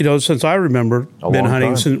 since I remember been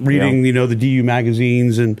hunting, since reading, the DU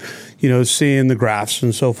magazines and, seeing the graphs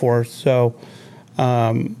and so forth. So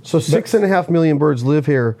 6.5 million birds live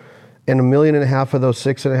here, and 1.5 million of those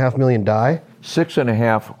 6.5 million die?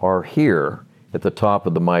 6.5 are here at the top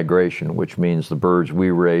of the migration, which means the birds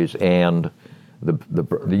we raise and the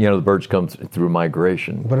birds come through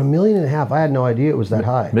migration. But 1.5 million, I had no idea it was that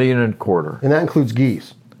high. 1.25 million. And that includes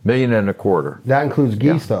geese. 1.25 million. That includes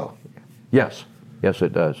geese, though. Yes,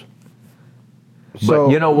 it does. So,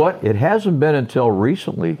 but you know what? It hasn't been until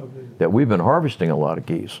recently that we've been harvesting a lot of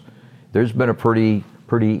geese. There's been a pretty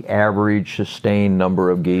average, sustained number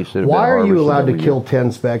of geese that have why been are you harvested allowed to every kill year.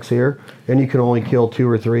 10 specks here, and you can only kill 2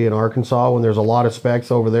 or 3 in Arkansas when there's a lot of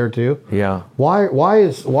specks over there too? Yeah. Why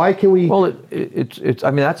can we? Well, it's.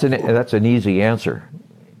 I mean, that's an easy answer.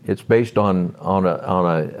 It's based on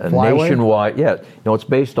a nationwide. Yeah. No, it's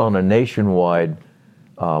based on a nationwide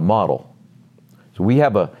model. So we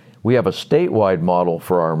have a statewide model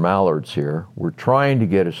for our mallards here. We're trying to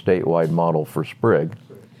get a statewide model for sprig,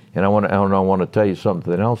 and I want to tell you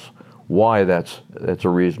something else. Why that's a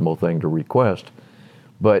reasonable thing to request,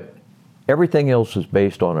 but everything else is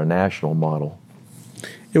based on a national model.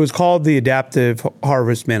 it was called the Adaptive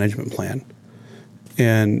Harvest Management Plan.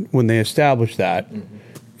 And when they established that,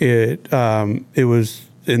 it was,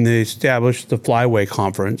 and they established the Flyway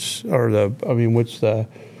Conference, or the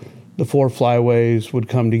 4 flyways would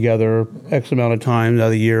come together X amount of times out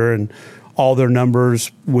of the year, and all their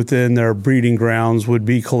numbers within their breeding grounds would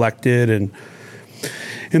be collected, and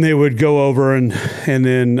they would go over, and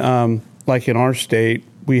then like in our state,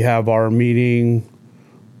 we have our meeting.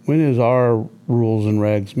 When is our rules and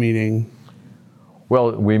regs meeting?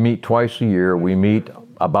 Well, we meet twice a year. We meet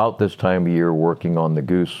about this time of year working on the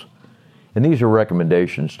goose. And these are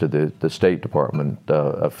recommendations to the State Department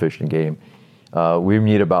of Fish and Game. We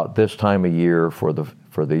meet about this time of year for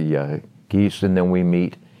the geese, and then we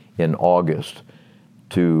meet in August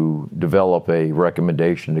to develop a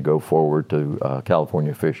recommendation to go forward to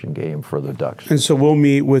California Fish and Game for the ducks. And so we'll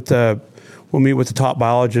meet with the top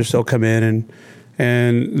biologists. They'll come in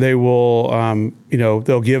and they will,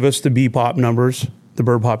 they'll give us the BPOP numbers, the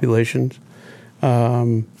bird populations.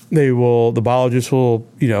 The biologists will,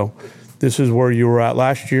 this is where you were at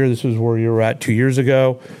last year. This is where you were at 2 years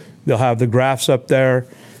ago. They'll have the graphs up there.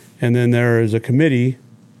 And then there is a committee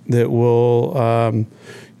that will,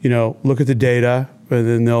 look at the data, and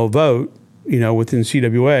then they'll vote, within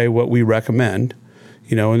CWA what we recommend,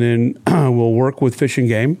 and then we'll work with Fish and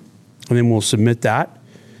Game, and then we'll submit that.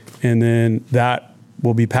 And then that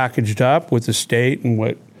will be packaged up with the state and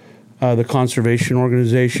what the conservation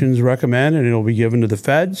organizations recommend, and it'll be given to the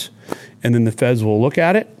feds. And then the feds will look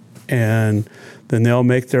at it, and then they'll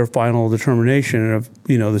make their final determination of,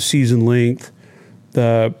 the season length,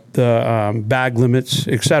 the bag limits,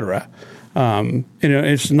 et cetera.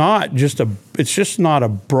 It's just not a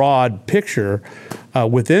broad picture.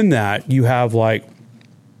 Within that, you have like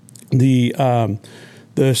the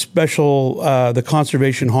special, the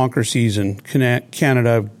conservation honker season,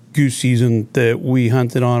 Canada goose season that we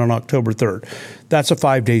hunted on October 3rd. That's a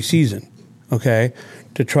 5-day season, okay,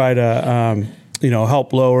 to try to,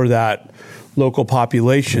 help lower that local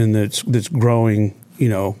population that's growing,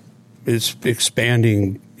 it's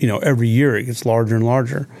expanding, every year. It gets larger and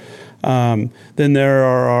larger. Then there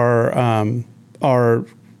are our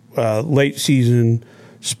late season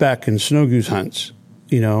speck and snow goose hunts,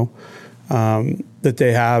 that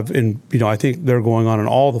they have, and I think they're going on in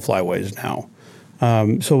all the flyways now.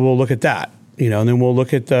 So we'll look at that, and then we'll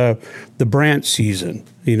look at the branch season,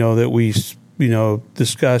 that we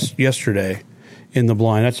discussed yesterday in the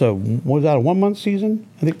blind. That's was that a 1 month season?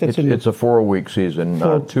 I think that's it's a 4-week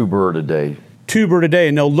season, 2 bird a day. 2 bird a day,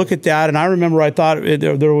 and they'll look at that. And I remember I thought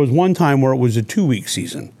there was one time where it was a 2-week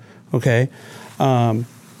season, okay? And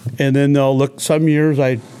then they'll look. Some years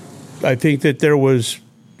I think that there were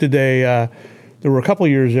a couple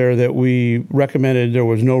of years there that we recommended there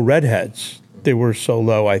was no redheads. They were so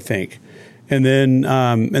low, I think, and then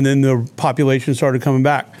the population started coming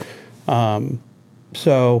back. But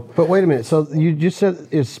wait a minute. So you just said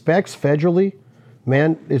is specs federally,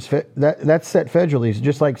 man? That's set federally,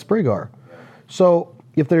 just like sprig are. So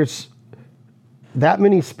if there's that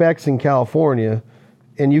many specs in California,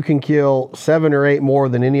 and you can kill 7 or 8 more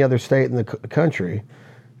than any other state in the country,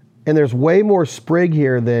 and there's way more sprig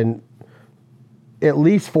here than at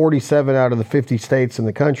least 47 out of the 50 states in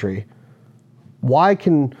the country. Why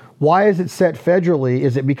is it set federally?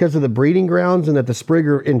 Is it because of the breeding grounds and that the sprig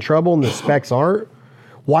are in trouble and the specs aren't?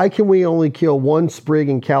 Why can we only kill 1 sprig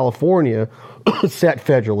in California set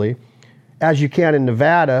federally as you can in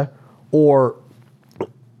Nevada or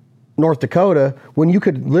North Dakota when you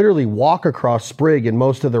could literally walk across sprig in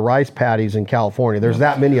most of the rice paddies in California? There's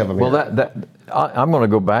that many of them here. Well, I'm going to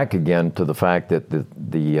go back again to the fact that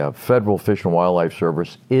the Federal Fish and Wildlife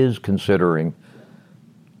Service is considering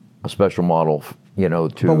a special model,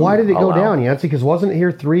 to. But why did it go down, Yancey? Because wasn't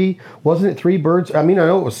it 3 birds? I mean, I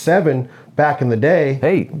know it was 7 back in the day.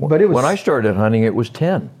 Hey, but it was, when I started hunting, it was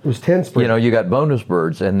 10. It was 10 sprig. You got bonus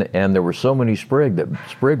birds, and there were so many sprig that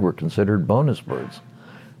sprig were considered bonus birds.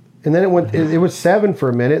 And then it was 7 for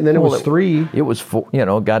a minute, and then it was 3. It was 4,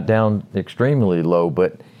 got down extremely low.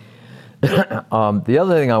 But the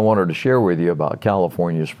other thing I wanted to share with you about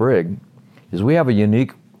California sprig is we have a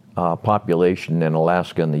unique population in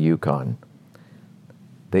Alaska and the Yukon.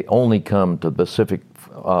 They only come to the Pacific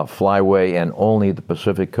Flyway and only the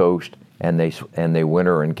Pacific Coast, and they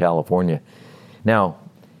winter in California. Now,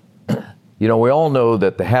 we all know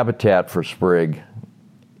that the habitat for sprig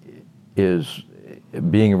is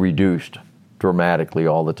being reduced dramatically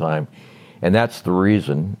all the time, and that's the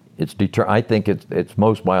reason. I think it's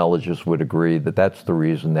most biologists would agree that that's the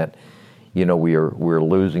reason that we're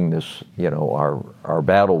losing this. Our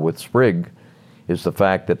battle with sprig is the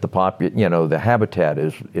fact that the habitat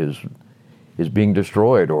is being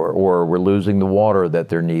destroyed, or we're losing the water that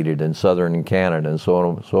they're needed in southern Canada and so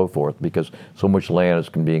on and so forth, because so much land is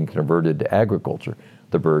being converted to agriculture.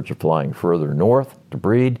 The birds are flying further north to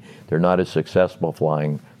breed. They're not as successful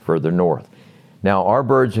flying further north. Now, our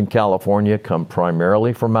birds in California come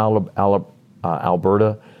primarily from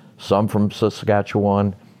Alberta, some from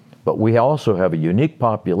Saskatchewan, but we also have a unique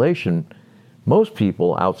population most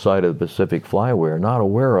people outside of the Pacific Flyway are not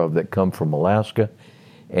aware of that come from Alaska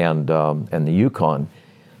and the Yukon.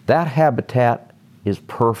 That habitat is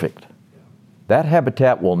perfect. That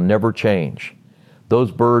habitat will never change.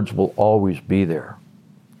 Those birds will always be there.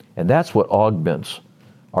 And that's what augments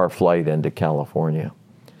our flight into California.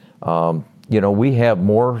 We have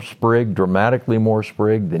more sprig, dramatically more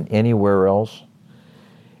sprig than anywhere else.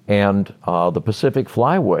 And the Pacific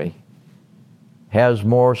Flyway has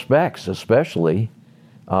more specs, especially,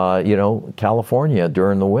 California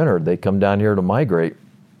during the winter. They come down here to migrate.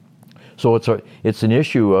 So it's an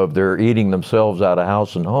issue of they're eating themselves out of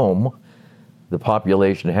house and home. The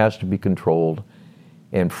population has to be controlled.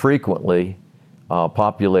 And frequently,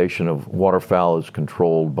 population of waterfowl is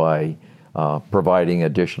controlled by providing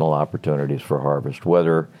additional opportunities for harvest,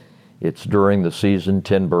 whether it's during the season,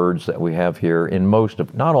 10 birds that we have here in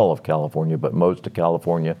not all of California, but most of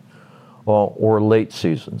California, or late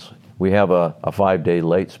seasons. We have a 5-day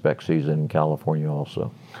late spec season in California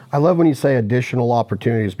also. I love when you say additional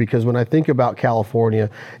opportunities, because when I think about California,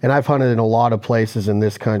 and I've hunted in a lot of places in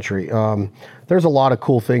this country, there's a lot of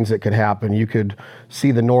cool things that could happen. You could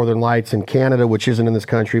see the Northern Lights in Canada, which isn't in this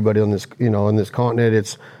country, but in this, in this continent,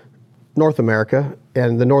 it's North America,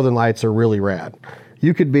 and the Northern Lights are really rad.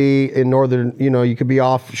 You could be in northern, you could be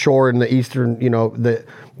offshore in the eastern,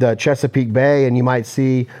 the Chesapeake Bay, and you might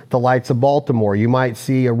see the lights of Baltimore. You might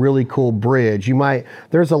see a really cool bridge.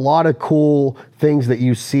 There's a lot of cool things that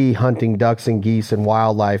you see hunting ducks and geese and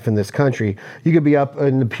wildlife in this country. You could be up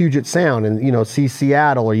in the Puget Sound and, see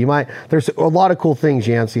Seattle, or there's a lot of cool things,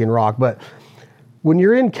 Yancey and Rocque. But when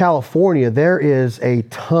you're in California, there is a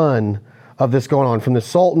ton of this going on, from the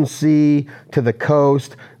Salton Sea to the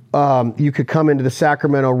coast. You could come into the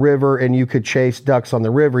Sacramento River and you could chase ducks on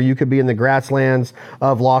the river. You could be in the grasslands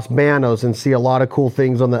of Los Banos and see a lot of cool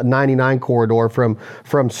things on the 99 corridor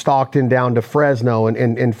from Stockton down to Fresno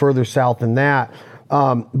and further south than that.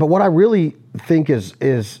 But what I really think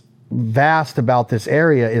is vast about this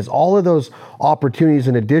area is all of those opportunities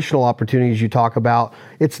and additional opportunities you talk about.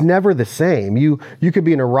 It's never the same. You could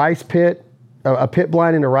be in a rice pit, a pit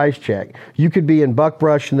blind in a rice check. You could be in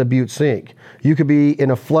buckbrush in the Butte Sink. You could be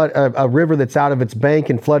in a river that's out of its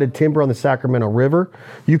bank and flooded timber on the Sacramento River.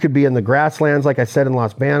 You could be in the grasslands, like I said, in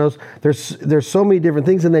Los Banos. There's so many different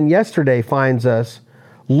things. And then yesterday finds us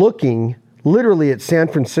looking literally at San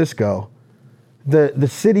Francisco, the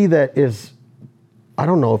city that is I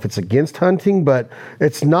don't know if it's against hunting, but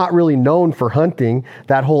it's not really known for hunting,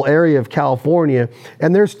 that whole area of California.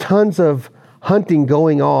 And there's tons of hunting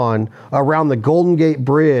going on around the Golden Gate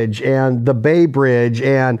Bridge and the Bay Bridge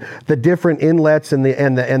and the different inlets and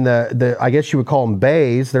the I guess you would call them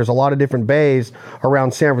bays. There's a lot of different bays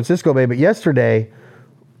around San Francisco Bay. But yesterday,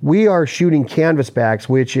 we are shooting canvasbacks,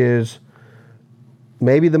 which is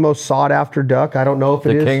maybe the most sought after duck. I don't know if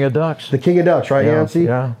it is. The king of ducks. The king of ducks, right, Yeah, Yancey?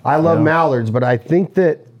 yeah, I love yeah. mallards, but I think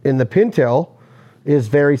that in the pintail is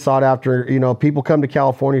very sought after. You know, people come to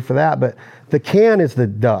California for that, but the can is the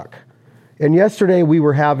duck. And yesterday we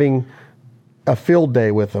were having a field day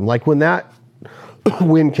with them. Like when that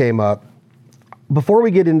wind came up, before we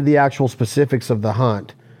get into the actual specifics of the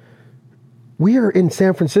hunt, we are in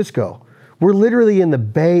San Francisco. We're literally in the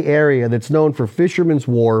Bay Area that's known for Fisherman's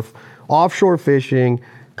Wharf, offshore fishing,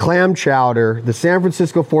 clam chowder, the San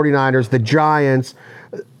Francisco 49ers, the Giants,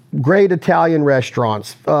 great Italian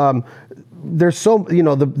restaurants. There's so, you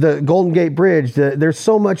know, the Golden Gate Bridge, there's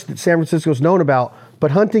so much that San Francisco's known about, but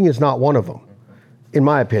hunting is not one of them, in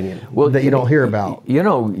my opinion, that you don't hear about. You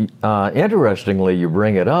know, interestingly, you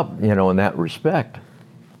bring it up, you know, in that respect.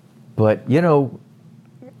 But, you know,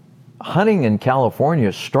 hunting in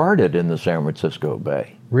California started in the San Francisco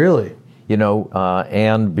Bay. Really? You know,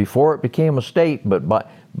 and before it became a state, but by,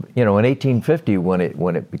 you know, in 1850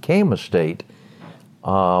 when it became a state,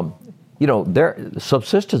 you know, there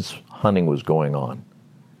subsistence hunting was going on,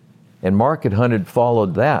 and market hunting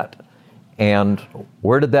followed that. And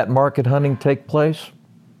where did that market hunting take place?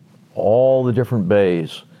 All the different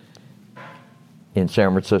bays in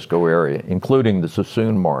San Francisco area, including the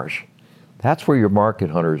Sassoon Marsh. That's where your market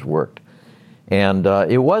hunters worked. And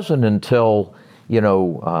it wasn't until, you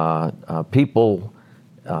know, people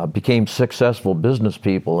became successful business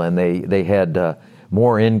people and they had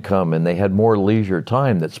more income and they had more leisure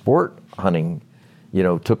time that sport hunting, you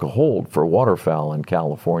know, took a hold for waterfowl in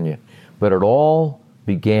California. But it all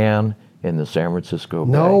began in the San Francisco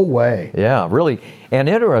Bay. No way. Yeah, really. And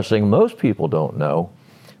interesting, most people don't know,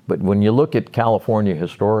 but when you look at California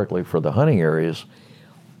historically for the hunting areas,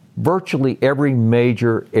 virtually every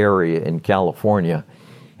major area in California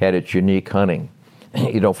had its unique hunting.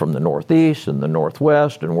 You know, from the Northeast and the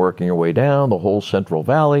Northwest and working your way down the whole Central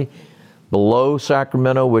Valley. Below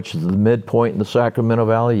Sacramento, which is the midpoint in the Sacramento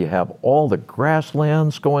Valley, you have all the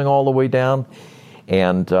grasslands going all the way down.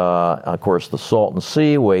 And, of course, the Salton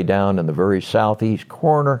Sea way down in the very southeast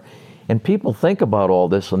corner. And people think about all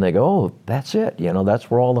this and they go, oh, that's it. You know, that's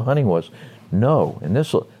where all the hunting was. No, and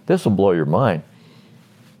this will blow your mind.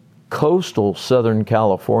 Coastal Southern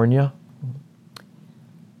California,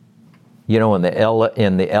 you know, in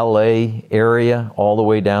the LA area, all the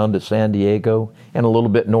way down to San Diego, and a little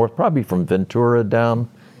bit north, probably from Ventura down,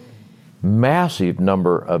 massive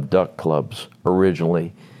number of duck clubs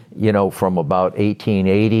originally, you know, from about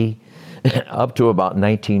 1880 up to about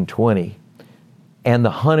 1920. And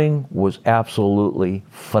the hunting was absolutely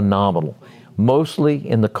phenomenal, mostly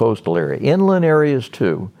in the coastal area. Inland areas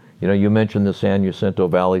too. You know, you mentioned the San Jacinto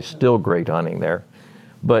Valley, still great hunting there,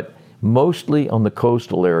 but mostly on the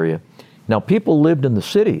coastal area. Now, people lived in the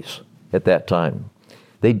cities at that time.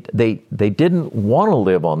 They didn't want to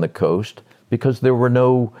live on the coast because there were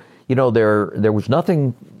no, you know, there was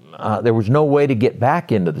nothing, there was no way to get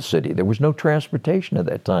back into the city. There was no transportation at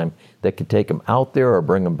that time that could take them out there or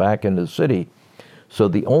bring them back into the city. So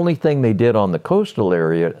the only thing they did on the coastal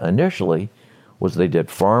area initially was they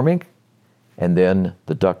did farming, and then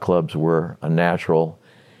the duck clubs were a natural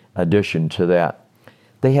addition to that.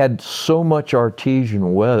 They had so much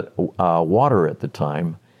artesian water at the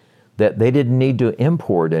time that they didn't need to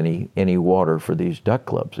import any water for these duck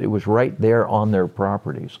clubs. It was right there on their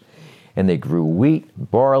properties. And they grew wheat,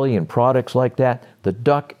 barley, and products like that. The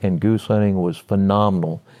duck and goose hunting was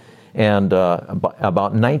phenomenal. And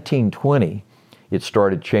about 1920, it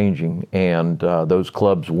started changing, and those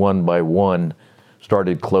clubs one by one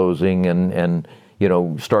started closing and you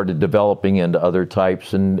know, started developing into other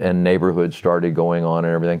types, and neighborhoods started going on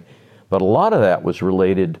and everything. But a lot of that was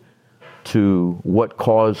related to what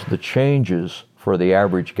caused the changes for the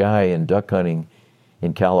average guy in duck hunting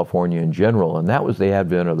in California in general, and that was the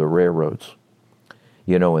advent of the railroads.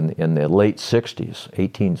 You know, in the late 60s,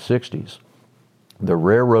 1860s, the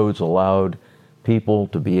railroads allowed people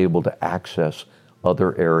to be able to access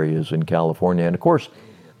other areas in California. And of course,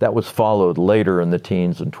 that was followed later in the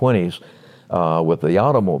teens and 20s with the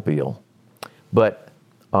automobile. But,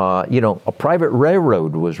 you know, a private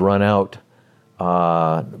railroad was run out,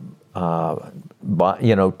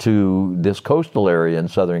 you know, to this coastal area in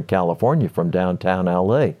Southern California from downtown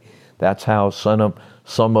LA. That's how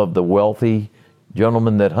some of the wealthy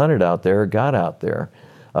gentlemen that hunted out there got out there.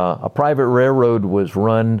 A private railroad was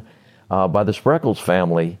run by the Spreckles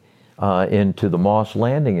family into the Moss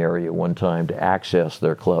Landing area one time to access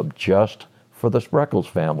their club just for the Spreckles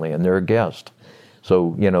family and their guest.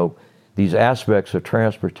 So, these aspects of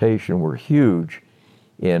transportation were huge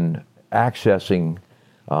in accessing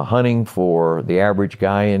hunting for the average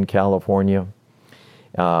guy in California.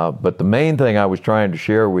 But the main thing I was trying to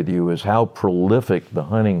share with you is how prolific the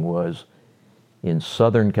hunting was in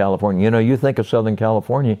Southern California. You think of Southern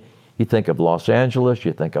California, you think of Los Angeles,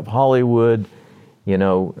 you think of Hollywood,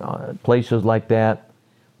 places like that.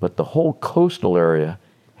 But the whole coastal area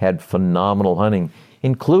had phenomenal hunting,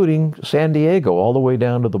 including San Diego, all the way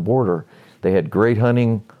down to the border. They had great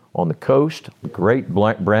hunting on the coast, great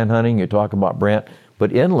brant hunting. You talk about brant,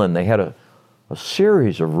 but inland they had a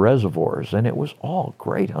series of reservoirs, and it was all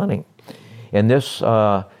great hunting. And this,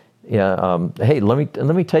 hey,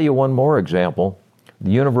 let me tell you one more example. The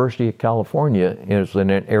University of California is in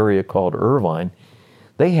an area called Irvine.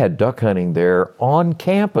 They had duck hunting there on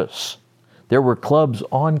campus. There were clubs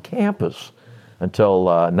on campus until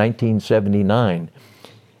 1979.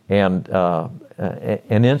 And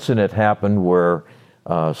an incident happened where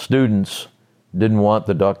students didn't want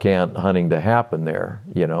the duck hunting to happen there,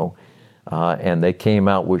 and they came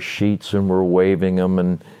out with sheets and were waving them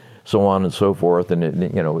and so on and so forth. And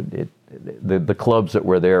the clubs that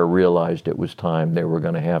were there realized it was time. They were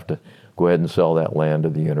going to have to go ahead and sell that land to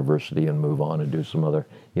the university and move on and do some other,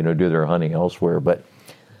 do their hunting elsewhere. But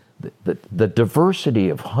the diversity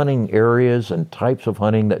of hunting areas and types of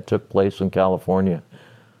hunting that took place in California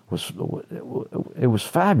was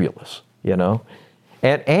fabulous,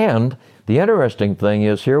 And the interesting thing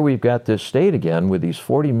is here we've got this state again with these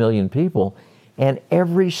 40 million people, and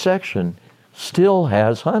every section still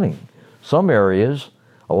has hunting. Some areas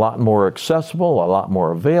a lot more accessible, a lot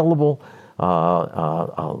more available,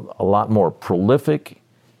 a lot more prolific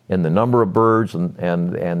in the number of birds and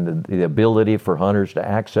the ability for hunters to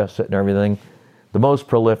access it and everything. The most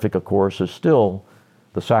prolific, of course, is still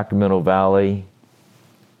the Sacramento Valley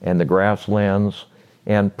and the grasslands,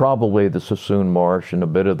 and probably the Sassoon Marsh and a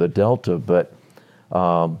bit of the Delta. But,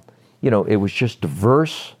 it was just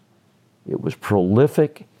diverse, it was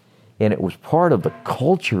prolific, and it was part of the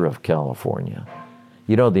culture of California.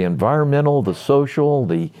 The environmental, the social,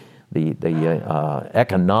 the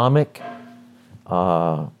economic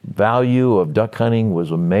value of duck hunting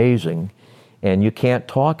was amazing. And you can't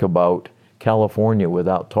talk about California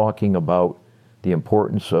without talking about the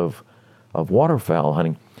importance of waterfowl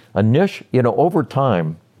hunting. Over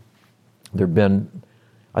time, there have been,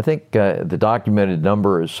 I think the documented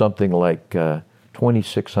number is something like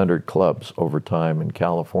 2,600 clubs over time in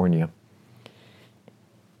California.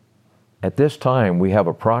 At this time, we have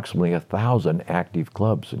approximately 1,000 active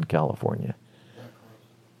clubs in California.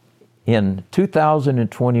 In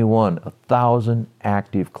 2021, 1,000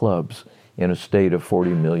 active clubs in a state of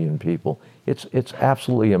 40 million people. It's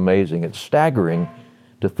absolutely amazing. It's staggering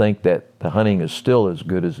to think that the hunting is still as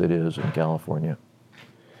good as it is in California.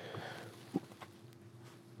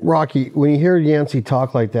 Rocky, when you hear Yancey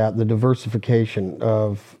talk like that, the diversification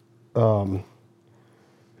of the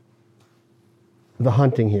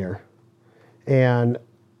hunting here, and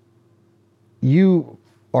you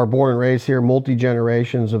are born and raised here,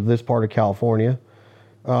 multi-generations of this part of California.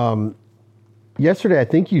 Yesterday, I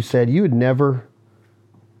think you said you had never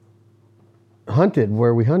hunted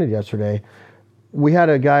where we hunted yesterday. We had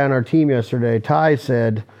a guy on our team yesterday, Ty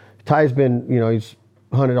said, Ty's been, he's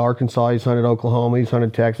hunted Arkansas, he's hunted Oklahoma, he's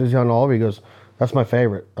hunted Texas, he's hunted all of it. He goes, that's my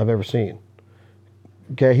favorite I've ever seen.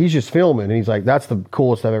 Okay, he's just filming, and he's like, that's the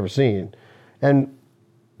coolest I've ever seen. And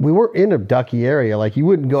we weren't in a ducky area. Like, you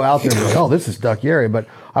wouldn't go out there and be like, oh, this is ducky area. But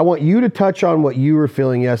I want you to touch on what you were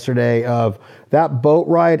feeling yesterday of that boat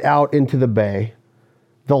ride out into the bay,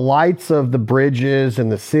 the lights of the bridges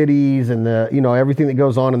and the cities and the, everything that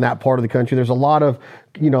goes on in that part of the country. There's a lot of,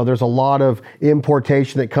 there's a lot of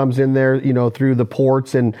importation that comes in there, through the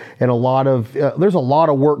ports and a lot of, there's a lot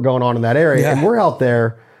of work going on in that area. Yeah. And we're out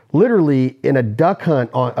there literally in a duck hunt,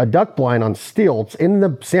 on a duck blind on stilts in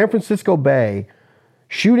the San Francisco Bay,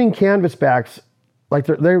 shooting canvasbacks like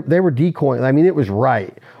they were decoying. I mean, it was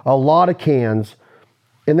right. A lot of cans.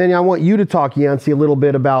 And then I want you to talk, Yancey, a little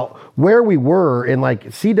bit about where we were in like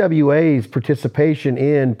CWA's participation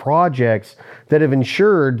in projects that have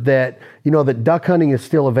ensured that, that duck hunting is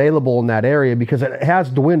still available in that area, because it has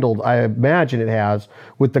dwindled. I imagine it has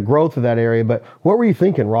with the growth of that area. But what were you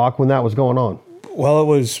thinking, Rocque, when that was going on? Well, it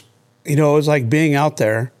was like being out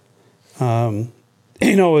there. It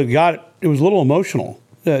was a little emotional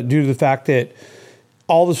due to the fact that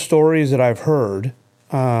all the stories that I've heard,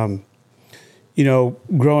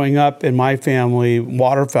 growing up in my family,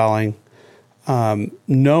 waterfowling,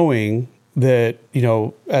 knowing that,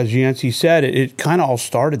 as Yancey said, it kind of all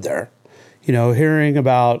started there. Hearing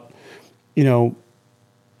about, the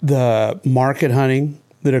market hunting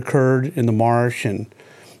that occurred in the marsh and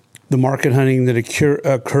the market hunting that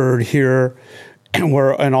occurred here,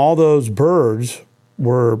 and all those birds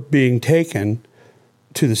were being taken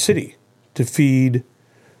to the city to feed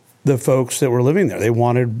the folks that were living there. They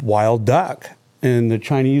wanted wild duck in the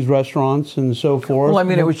Chinese restaurants and so forth. Well, I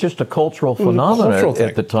mean, it was just a cultural phenomenon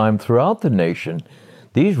at the time throughout the nation.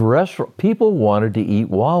 These people wanted to eat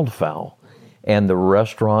wildfowl, and the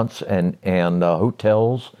restaurants and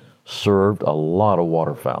hotels served a lot of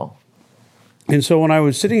waterfowl. And so when I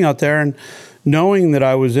was sitting out there and knowing that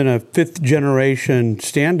I was in a 5th generation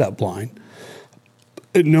stand-up blind,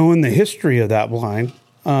 knowing the history of that blind,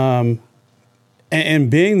 and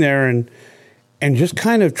being there and just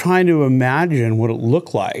kind of trying to imagine what it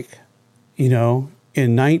looked like, in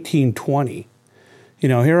 1920.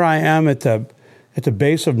 Here I am at the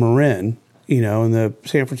base of Marin, in the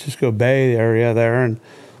San Francisco Bay area there, and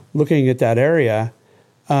looking at that area,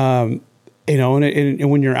 and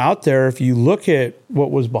when you're out there, if you look at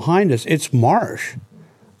what was behind us, it's marsh.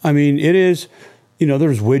 I mean, it is,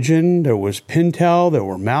 there's widgeon, there was pintail, there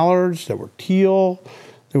were mallards, there were teal,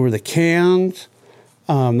 there were the cans,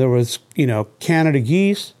 there was, Canada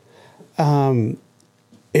geese.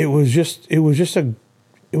 It was just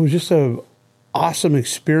a awesome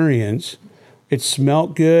experience. It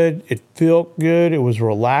smelled good. It felt good. It was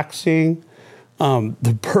relaxing.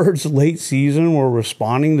 The birds late season were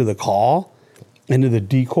responding to the call and to the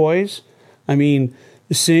decoys. I mean,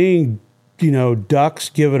 seeing, ducks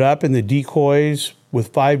give it up in the decoys with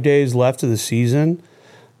 5 days left of the season,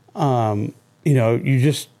 it was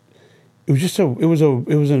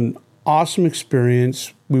an awesome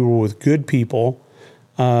experience. We were with good people.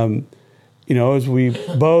 As we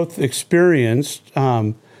both experienced,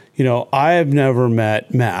 I have never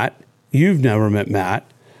met Matt. You've never met Matt.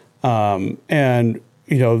 When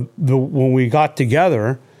we got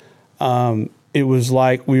together, it was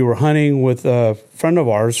like we were hunting with a friend of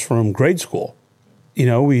ours from grade school.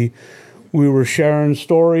 We were sharing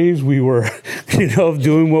stories. We were,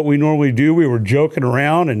 doing what we normally do. We were joking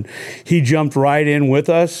around, and he jumped right in with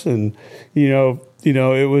us. And,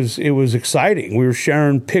 it was exciting. We were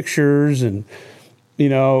sharing pictures and,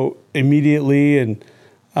 immediately. And,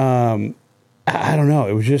 I don't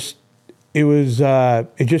know. It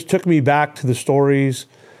just took me back to the stories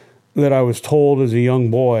that I was told as a young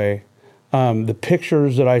boy. The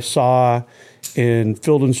pictures that I saw in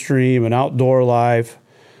Field and Stream and Outdoor Life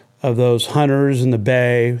of those hunters in the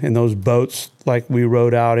bay and those boats like we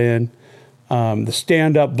rode out in, the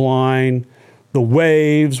stand-up blind, the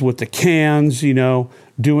waves with the cans,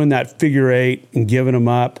 doing that figure 8 and giving them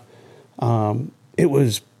up. It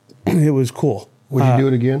was cool. Would you do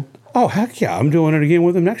it again? Oh, heck yeah. I'm doing it again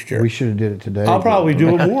with him next year. We should have did it today. I'll probably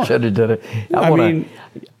do it more. Should have did it. I'm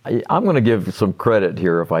going to give some credit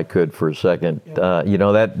here, if I could, for a second.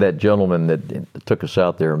 That gentleman that took us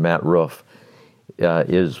out there, Matt Roof,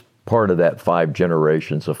 is part of that 5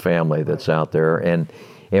 generations of family that's out there. And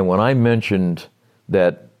when I mentioned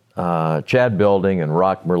that Chad Belding and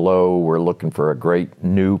Rocque Merlo were looking for a great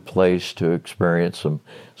new place to experience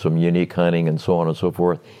some unique hunting and so on and so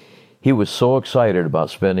forth, he was so excited about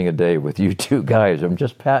spending a day with you two guys. I'm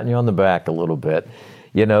just patting you on the back a little bit,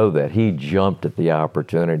 that he jumped at the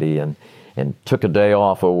opportunity and took a day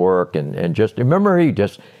off of work and just, remember, he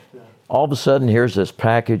just, all of a sudden, here's this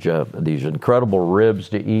package of these incredible ribs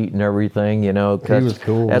to eat and everything, He was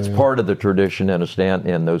cool. That's part of the tradition in a stand,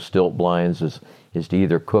 in those stilt blinds is to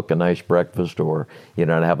either cook a nice breakfast or, to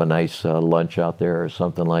have a nice lunch out there or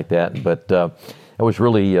something like that. But it was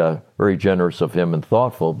really very generous of him and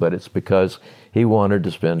thoughtful, but it's because he wanted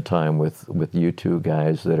to spend time with you two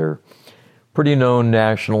guys that are pretty known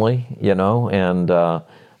nationally, and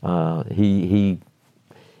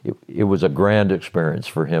it was a grand experience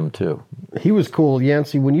for him too. He was cool.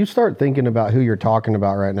 Yancey, when you start thinking about who you're talking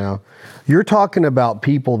about right now, you're talking about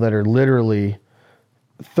people that are literally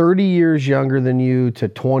 30 years younger than you to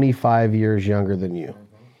 25 years younger than you.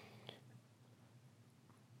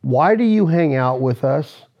 Why do you hang out with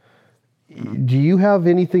us? Do you have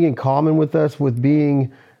anything in common with us with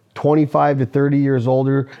being 25 to 30 years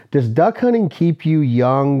older? Does duck hunting keep you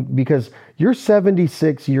young? Because you're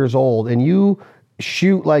 76 years old and you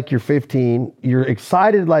shoot like you're 15. You're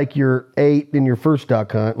excited like you're 8 in your first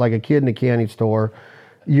duck hunt, like a kid in a candy store.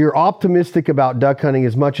 You're optimistic about duck hunting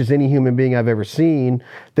as much as any human being I've ever seen.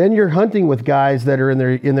 Then you're hunting with guys that are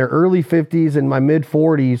in their early 50s and my mid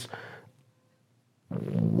 40s.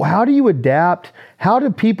 how do you adapt? How do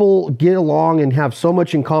people get along and have so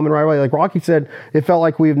much in common right away? Like Rocky said, it felt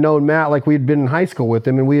like we've known Matt like we had been in high school with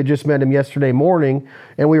him, and we had just met him yesterday morning,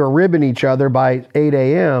 and we were ribbing each other by 8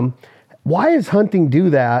 a.m. Why does hunting do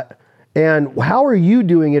that? And how are you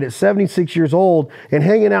doing it at 76 years old and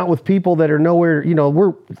hanging out with people that are nowhere,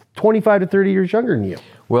 we're 25 to 30 years younger than you?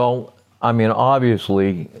 Well, I mean,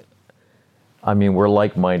 obviously, we're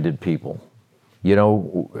like-minded people.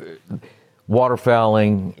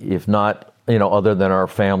 Waterfowling, if not, other than our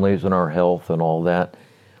families and our health and all that,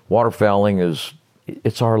 waterfowling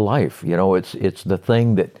it's our life. It's the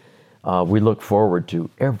thing that we look forward to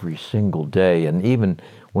every single day. And even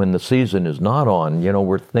when the season is not on,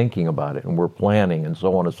 we're thinking about it and we're planning and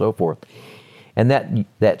so on and so forth. And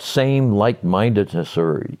that same like-mindedness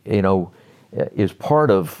is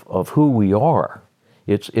part of who we are.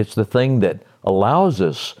 It's the thing that allows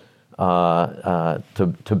us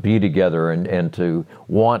to be together and to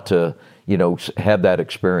want to have that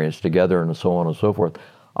experience together and so on and so forth.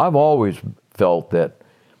 I've always felt that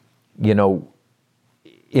in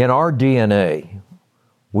our DNA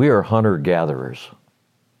we are hunter-gatherers,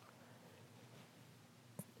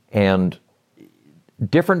 and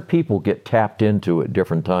different people get tapped into at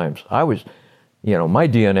different times. My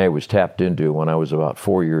DNA was tapped into when I was about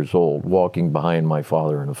 4 years old, walking behind my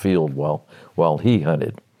father in a field while he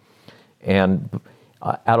hunted. And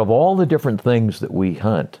out of all the different things that we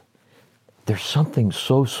hunt, there's something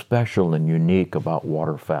so special and unique about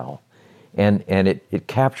waterfowl. And it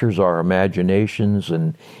captures our imaginations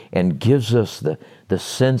and gives us the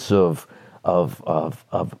sense of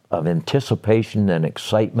anticipation and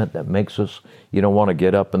excitement that makes us, want to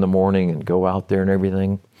get up in the morning and go out there and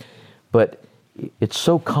everything. But it's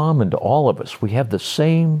so common to all of us. We have the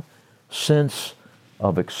same sense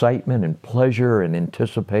of excitement and pleasure and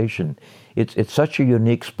anticipation. It's such a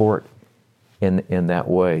unique sport in that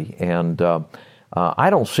way. And I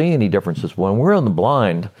don't see any differences. When we're in the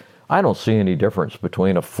blind, I don't see any difference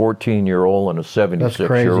between a 14-year-old and a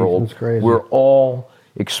 76-year-old. That's crazy. We're all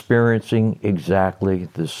experiencing exactly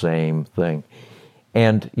the same thing.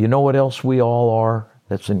 And you know what else we all are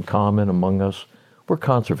that's in common among us? We're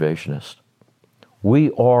conservationists.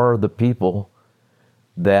 We are the people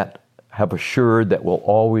that have assured that we'll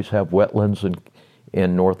always have wetlands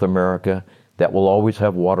in North America, that we'll always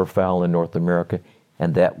have waterfowl in North America,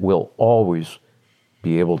 and that we'll always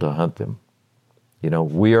be able to hunt them.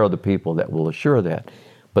 We are the people that will assure that.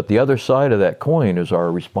 But the other side of that coin is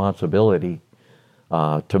our responsibility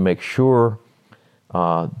to make sure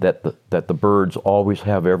that the birds always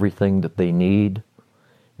have everything that they need,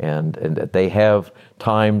 and that they have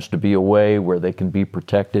times to be away where they can be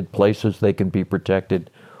protected, places they can be protected,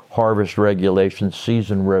 harvest regulations,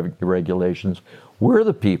 season regulations. We're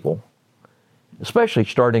the people, especially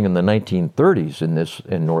starting in the 1930s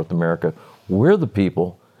in North America, we're the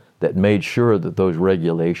people that made sure that those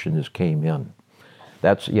regulations came in.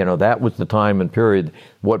 That was the time and period.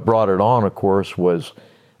 What brought it on, of course, was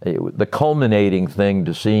the culminating thing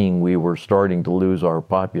to seeing we were starting to lose our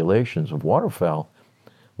populations of waterfowl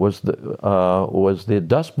was the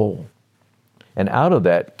Dust Bowl. And out of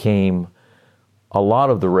that came a lot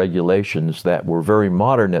of the regulations that were very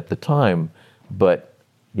modern at the time, but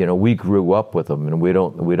we grew up with them, and we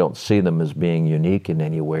don't see them as being unique in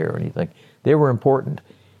any way or anything. They were important,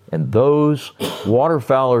 and those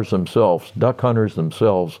waterfowlers themselves, duck hunters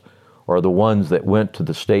themselves, are the ones that went to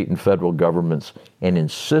the state and federal governments and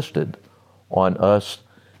insisted on us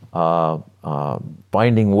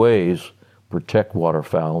finding ways protect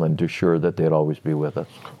waterfowl and to ensure that they'd always be with us.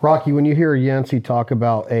 Rocky, when you hear Yancey talk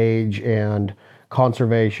about age and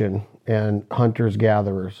conservation and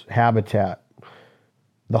hunters-gatherers, habitat,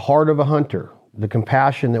 the heart of a hunter, the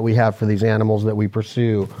compassion that we have for these animals that we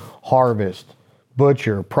pursue, harvest,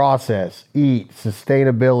 butcher, process, eat,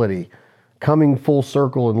 sustainability, coming full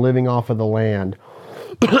circle and living off of the land.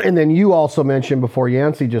 And then you also mentioned before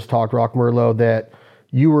Yancey just talked, Rocque Merlo, that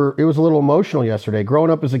it was a little emotional yesterday.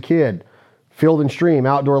 Growing up as a kid, field and stream,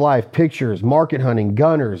 outdoor life, pictures, market hunting,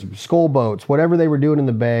 gunners, skull boats, whatever they were doing in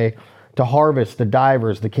the bay to harvest the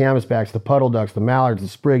divers, the canvasbacks, the puddle ducks, the mallards, the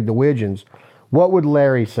sprig, the widgeons. What would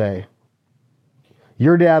Larry say?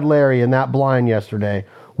 Your dad, Larry, in that blind yesterday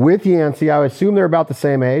with Yancey. I would assume they're about the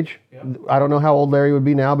same age. Yep. I don't know how old Larry would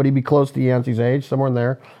be now, but he'd be close to Yancey's age, somewhere in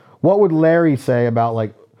there. What would Larry say about,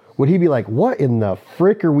 would he be like, what in the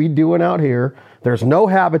frick are we doing out here? There's no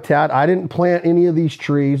habitat. I didn't plant any of these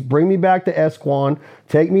trees. Bring me back to Esquan.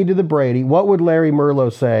 Take me to the Brady. What would Larry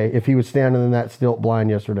Merlo say if he was standing in that stilt blind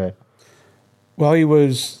yesterday? Well, he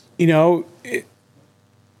was,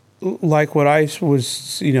 like what I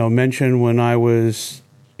was, mentioned when I was,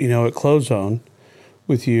 at Close Zone,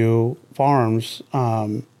 with you, farms,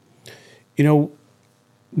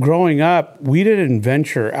 growing up, we didn't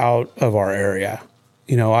venture out of our area.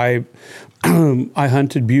 I I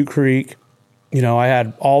hunted Butte Creek. I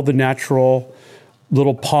had all the natural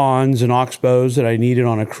little ponds and oxbows that I needed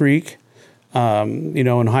on a creek.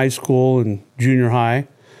 In high school and junior high,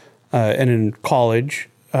 and in college,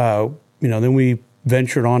 then we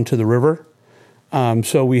ventured onto the river.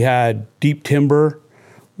 So we had deep timber,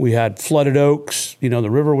 we had flooded oaks. The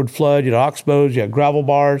river would flood. You had oxbows, you had gravel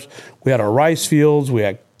bars. We had our rice fields. We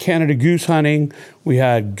had Canada goose hunting. We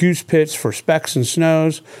had goose pits for specks and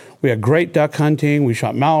snows. We had great duck hunting. We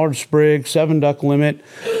shot mallard sprig, 7 duck limit.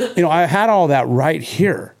 I had all that right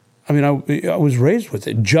here. I mean, I was raised with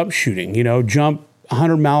it. Jump shooting, jump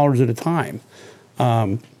 100 mallards at a time.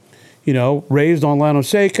 Raised on Llano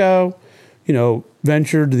Seco,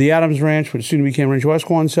 ventured to the Adams Ranch, which soon became Ranch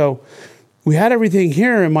Westquan. So we had everything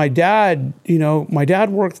here. And my dad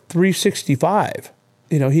worked 365.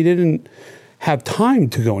 He didn't have time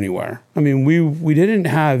to go anywhere. I mean, we didn't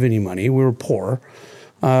have any money. We were poor.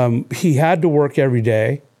 He had to work every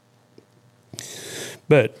day.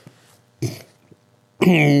 But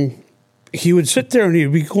he would sit there and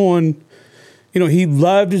he'd be going, he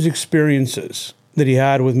loved his experiences that he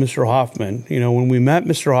had with Mr. Hoffman. When we met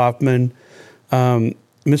Mr. Hoffman,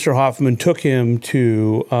 Mr. Hoffman took him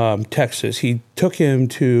to Texas. He took him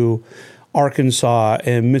to Arkansas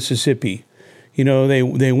and Mississippi.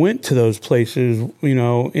 They went to those places,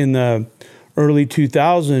 in the early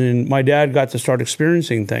 2000s, and my dad got to start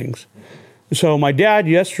experiencing things. So my dad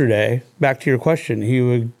yesterday, back to your question, he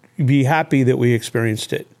would be happy that we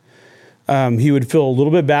experienced it. He would feel a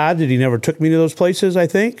little bit bad that he never took me to those places, I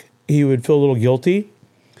think. He would feel a little guilty.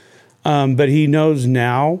 But he knows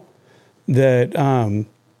now that,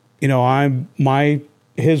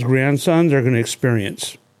 his grandsons are going to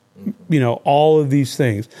experience, all of these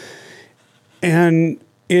things. And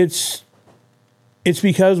it's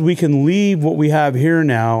because we can leave what we have here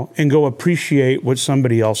now and go appreciate what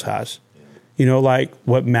somebody else has, like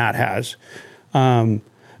what Matt has.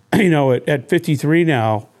 At 53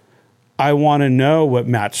 now, I want to know what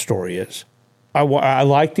Matt's story is. I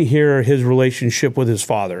like to hear his relationship with his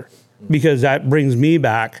father, because that brings me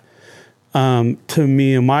back to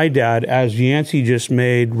me and my dad, as Yancey just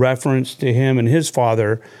made reference to him and his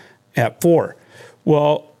father at 4.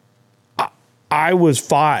 Well, I was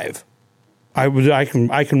 5. I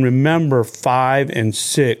can remember 5 and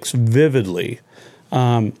 6 vividly,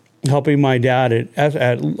 helping my dad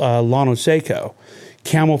at Llano Seco,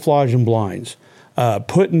 camouflaging blinds,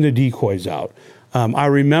 putting the decoys out. I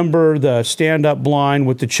remember the stand-up blind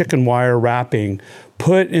with the chicken wire wrapping,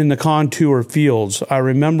 put in the contour fields. I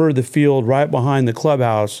remember the field right behind the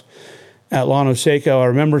clubhouse at Llano Seco. I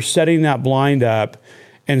remember setting that blind up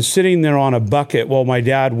and sitting there on a bucket while my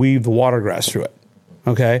dad weaved the watergrass through it.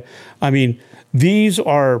 Okay? I mean, these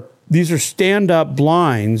are stand-up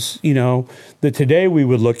blinds, that today we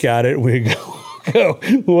would look at it and we'd go,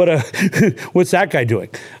 what's that guy doing?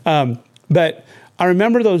 But I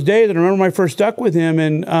remember those days, and I remember my first duck with him.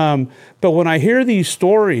 And but when I hear these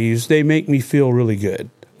stories, they make me feel really good,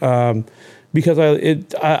 because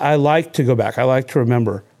I like to go back. I like to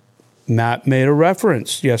remember. Matt made a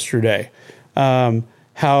reference yesterday. Who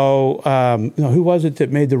was it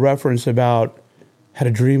that made the reference about had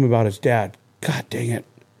a dream about his dad? God dang it!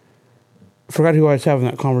 I forgot who I was having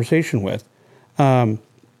that conversation with. Blank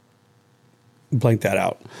that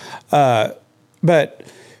out. But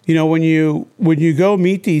when you go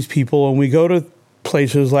meet these people, and we go to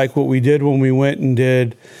places like what we did when we went and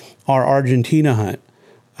did our Argentina hunt.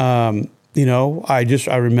 I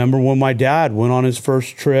remember when my dad went on his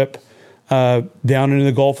first trip down into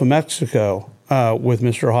the Gulf of Mexico with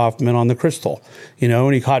Mr. Hoffman on the Crystal,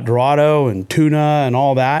 and he caught Dorado and tuna and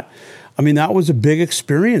all that. I mean, that was a big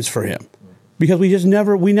experience for him, because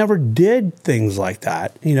we never did things like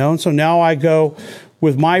that, And so now I go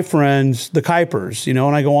with my friends, the Kuipers, and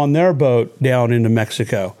I go on their boat down into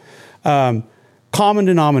Mexico. Common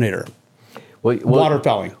denominator,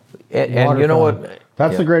 waterfowling. And you know what?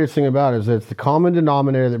 That's the greatest thing about it, is it's the common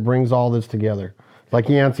denominator that brings all this together. Like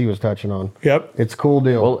Yancey was touching on. Yep. It's a cool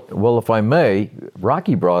deal. Well, if I may,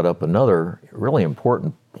 Rocky brought up another really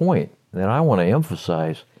important point that I want to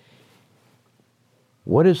emphasize.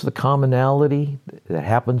 What is the commonality that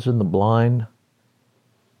happens in the blind?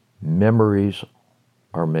 Memories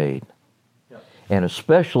are made. Yep. And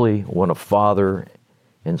especially when a father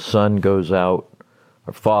and son goes out,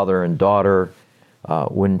 or father and daughter,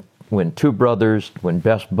 when two brothers, when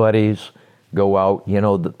best buddies go out,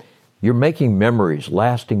 you're making memories,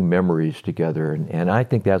 lasting memories together. And I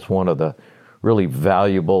think that's one of the really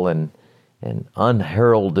valuable and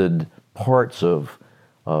unheralded parts of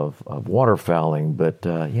waterfowling, but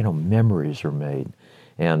memories are made,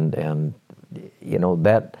 and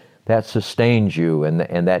that sustains you,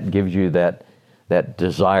 and that gives you that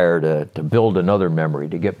desire to build another memory,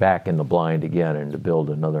 to get back in the blind again, and to build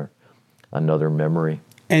another memory.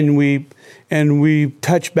 And we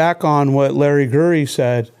touch back on what Larry Gurry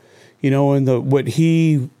said, and what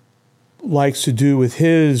he likes to do with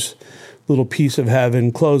his little piece of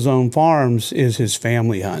heaven, Closed Zone Farms, is his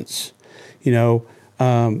family hunts. In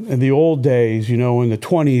the old days, in the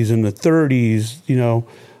 20s and the 30s,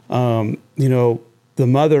 the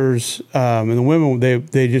mothers and the women,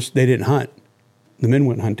 they didn't hunt. The men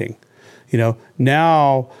went hunting.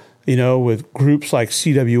 Now, with groups like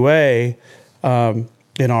CWA,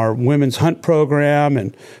 in our women's hunt program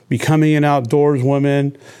and becoming an outdoors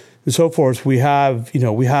woman and so forth, we have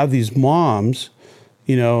these moms,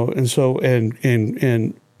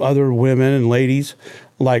 and other women and ladies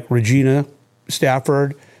like Regina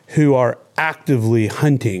Stafford who are actively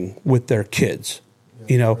hunting with their kids.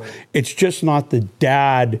 It's just not the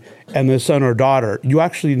dad and the son or daughter. You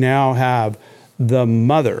actually now have the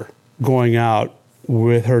mother going out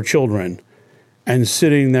with her children and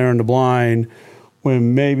sitting there in the blind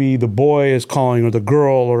when maybe the boy is calling, or the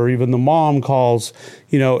girl, or even the mom calls.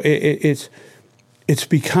 It's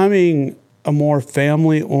becoming a more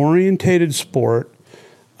family-orientated sport.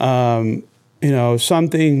 Something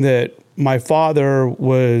that my father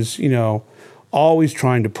was, always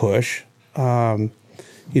trying to push. But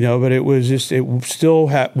it was just, it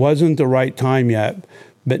still wasn't the right time yet.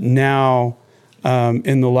 But now,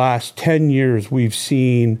 in the last 10 years, we've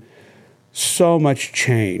seen so much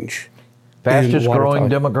change. Fastest growing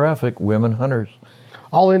demographic, women hunters.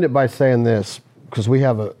 I'll end it by saying this, because we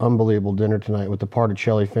have an unbelievable dinner tonight with the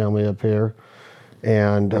Particelli family up here,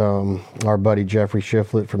 and our buddy Jeffrey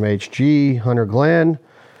Shiflett from HG, Hunter Glenn.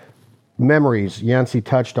 Memories, Yancey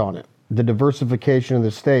touched on it. The diversification of the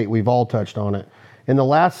state, we've all touched on it. In the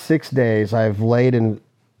last 6 days, I've laid in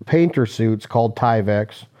painter suits called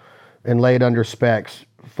Tyveks and laid under specs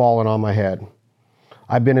falling on my head.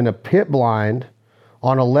 I've been in a pit blind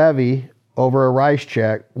on a levee over a rice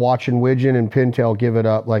check, watching widgeon and pintail give it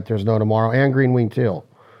up like there's no tomorrow, and green-winged teal.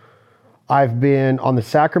 I've been on the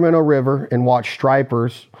Sacramento River and watched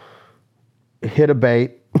stripers hit a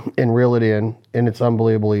bait and reel it in, and it's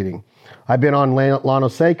unbelievable eating. I've been on Llano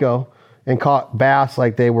Seco and caught bass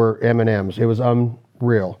like they were M&Ms. It was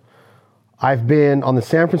unreal. I've been on the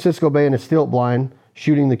San Francisco Bay in a stilt blind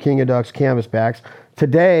shooting the King of Ducks canvasbacks.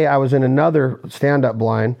 Today, I was in another stand-up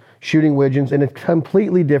blind shooting widgeons in a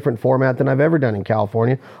completely different format than I've ever done in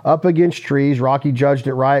California. Up against trees. Rocky judged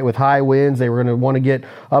it right with high winds. They were going to want to get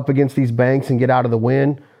up against these banks and get out of the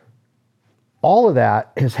wind. All of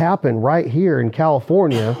that has happened right here in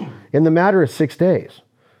California in the matter of 6 days.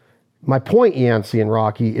 My point, Yancey and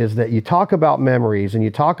Rocky, is that you talk about memories and you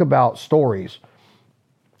talk about stories.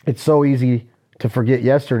 It's so easy to forget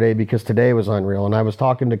yesterday because today was unreal. And I was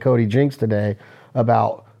talking to Cody Jinks today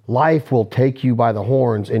about life will take you by the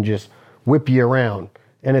horns and just whip you around.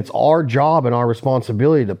 And it's our job and our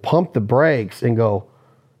responsibility to pump the brakes and go,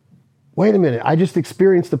 wait a minute, I just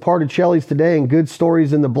experienced the Particellis today and good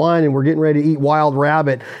stories in the blind, and we're getting ready to eat wild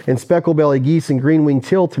rabbit and speckled-belly geese and green-winged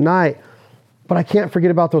teal tonight. But I can't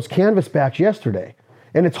forget about those canvasbacks yesterday.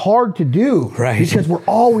 And it's hard to do, right? Because we're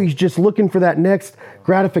always just looking for that next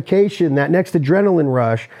gratification, that next adrenaline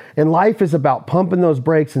rush. And life is about pumping those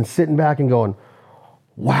brakes and sitting back and going,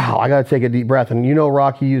 wow, I got to take a deep breath. And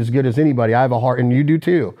Rocky, you as good as anybody. I have a hard, and you do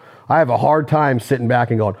too. I have a hard time sitting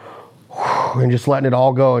back and going, whew, and just letting it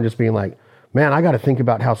all go and just being like, man, I got to think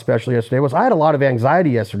about how special yesterday was. I had a lot of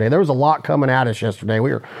anxiety yesterday. There was a lot coming at us yesterday.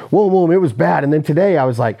 We were, whoa, it was bad. And then today I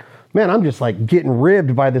was like, man, I'm just like getting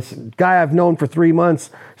ribbed by this guy I've known for 3 months.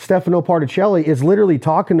 Stefano Particelli is literally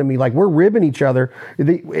talking to me like we're ribbing each other,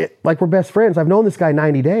 like we're best friends. I've known this guy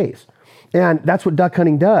 90 days. And that's what duck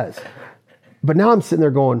hunting does. But now I'm sitting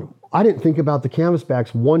there going, I didn't think about the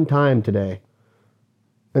canvasbacks one time today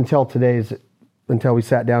until we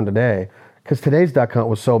sat down today, because today's duck hunt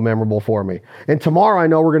was so memorable for me. And tomorrow I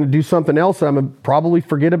know we're going to do something else and I'm going to probably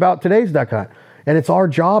forget about today's duck hunt. And it's our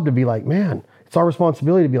job to be like, man, it's our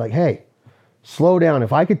responsibility to be like, hey, slow down.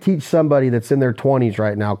 If I could teach somebody that's in their 20s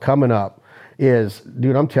right now coming up is,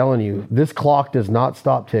 dude, I'm telling you, this clock does not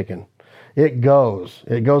stop ticking. It goes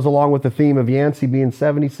along with the theme of Yancey being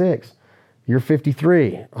 76. You're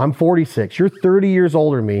 53. I'm 46. You're 30 years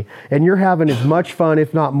older than me, and you're having as much fun,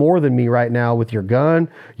 if not more than me right now with your gun,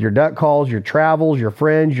 your duck calls, your travels, your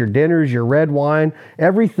friends, your dinners, your red wine.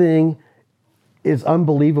 Everything is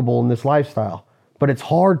unbelievable in this lifestyle. But it's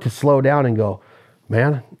hard to slow down and go,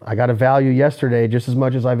 man, I got to value yesterday just as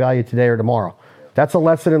much as I value today or tomorrow. That's a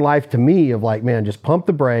lesson in life to me of like, man, just pump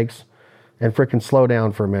the brakes and frickin' slow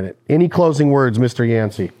down for a minute. Any closing words, Mr.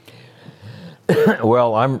 Yancey?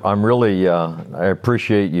 Well, I'm really, I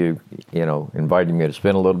appreciate you, inviting me to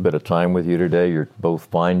spend a little bit of time with you today. You're both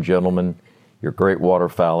fine gentlemen. You're great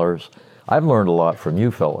waterfowlers. I've learned a lot from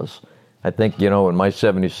you fellas. I think, in my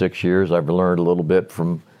 76 years, I've learned a little bit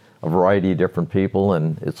from a variety of different people,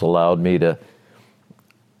 and it's allowed me to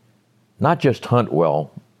not just hunt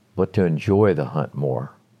well, but to enjoy the hunt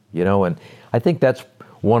more, and I think that's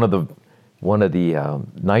one of the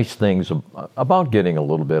nice things about getting a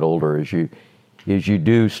little bit older is you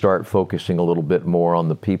do start focusing a little bit more on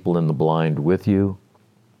the people in the blind with you,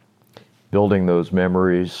 building those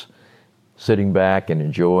memories, sitting back and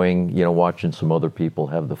enjoying, watching some other people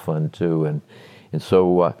have the fun too. And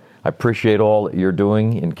so I appreciate all that you're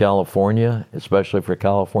doing in California, especially for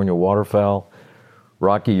California waterfowl.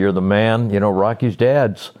 Rocky, you're the man. Rocky's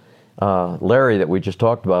dad's, Larry, that we just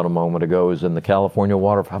talked about a moment ago, is in the California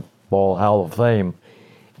Waterfowl Hall of Fame.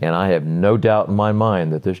 And I have no doubt in my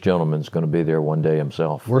mind that this gentleman's going to be there one day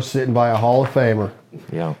himself. We're sitting by a Hall of Famer.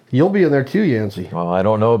 Yeah. You'll be in there too, Yancey. Well, I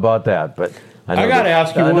don't know about that, but I got to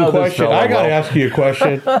ask you one question. I got to ask you a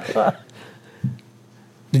question.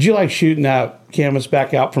 Did you like shooting that canvas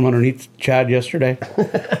back out from underneath Chad yesterday?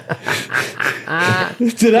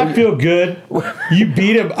 Did that feel good? You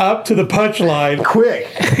beat him up to the punchline. Quick.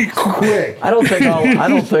 I don't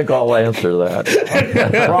think I'll answer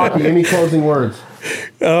that. Rocky, any closing words?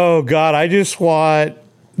 Oh God, I just want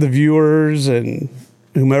the viewers and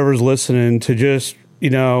whomever's listening to just,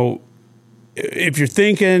 if you're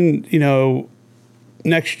thinking,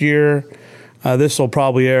 next year, this will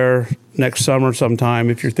probably air next summer sometime.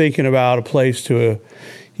 If you're thinking about a place to,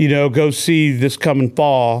 go see this coming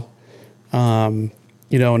fall, and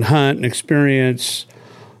hunt and experience,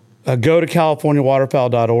 go to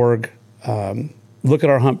CaliforniaWaterfowl.org, look at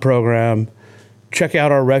our hunt program, check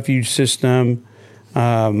out our refuge system,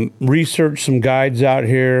 research some guides out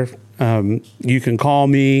here. You can call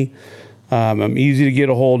me. I'm easy to get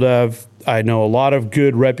a hold of. I know a lot of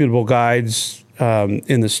good, reputable guides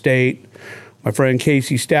in the state. My friend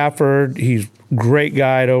Casey Stafford, he's a great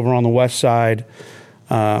guide over on the west side.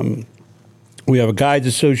 We have a guides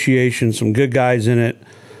association, some good guys in it.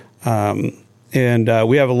 And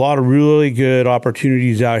we have a lot of really good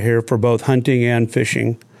opportunities out here for both hunting and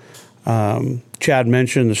fishing. Chad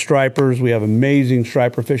mentioned the stripers. We have amazing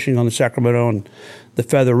striper fishing on the Sacramento and the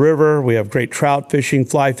Feather River. We have great trout fishing,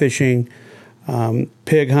 fly fishing,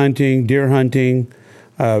 pig hunting, deer hunting.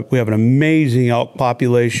 We have an amazing elk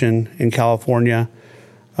population in California.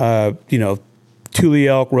 Tule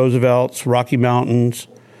elk, Roosevelts, Rocky Mountains.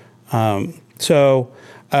 So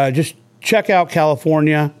just check out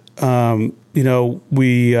California.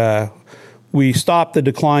 We stopped the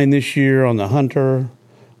decline this year on the hunter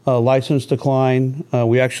license decline.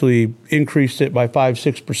 We actually increased it by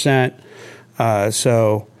 5-6%.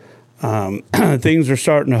 So things are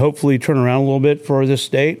starting to hopefully turn around a little bit for this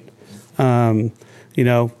state.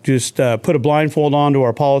 Just put a blindfold on to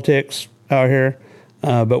our politics out here,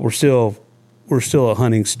 but we're still a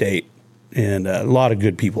hunting state, and a lot of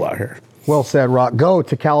good people out here. Well said, Rock. Go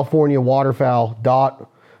to CaliforniaWaterfowl.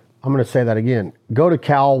 I'm going to say that again. Go to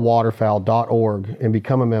calwaterfowl.org and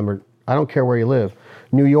become a member. I don't care where you live.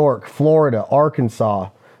 New York, Florida, Arkansas,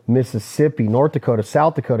 Mississippi, North Dakota,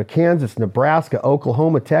 South Dakota, Kansas, Nebraska,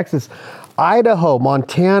 Oklahoma, Texas, Idaho,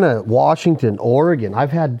 Montana, Washington, Oregon.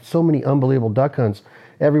 I've had so many unbelievable duck hunts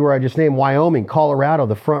everywhere I just named. Wyoming, Colorado,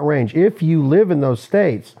 the Front Range. If you live in those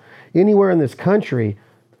states, anywhere in this country,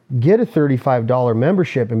 get a $35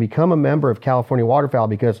 membership and become a member of California Waterfowl,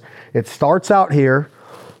 because it starts out here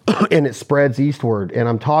and it spreads eastward. And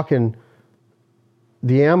I'm talking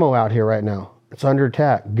the ammo out here right now. It's under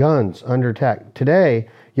attack. Guns under attack.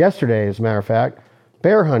 Yesterday, as a matter of fact,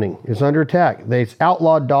 bear hunting is under attack. They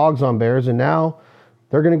outlawed dogs on bears, and now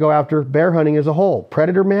they're going to go after bear hunting as a whole.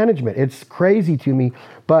 Predator management. It's crazy to me,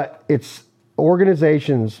 but it's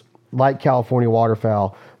organizations like California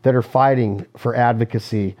Waterfowl that are fighting for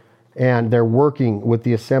advocacy, and they're working with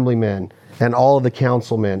the assemblymen and all of the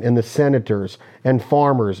councilmen and the senators and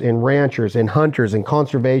farmers and ranchers and hunters and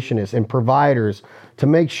conservationists and providers to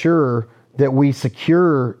make sure that we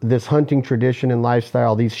secure this hunting tradition and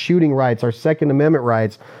lifestyle, these shooting rights, our Second Amendment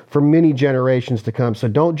rights for many generations to come. So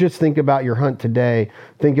don't just think about your hunt today.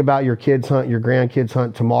 Think about your kids' hunt, your grandkids'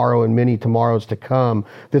 hunt tomorrow, and many tomorrows to come.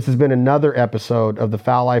 This has been another episode of the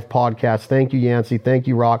Fowl Life Podcast. Thank you, Yancey. Thank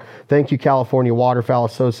you, Rocque. Thank you, California Waterfowl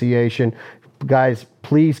Association. Guys,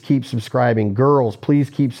 please keep subscribing. Girls, please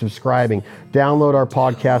keep subscribing. Download our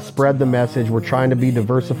podcast, spread the message. We're trying to be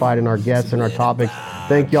diversified in our guests and our topics.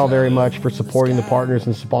 Thank y'all very much for supporting the partners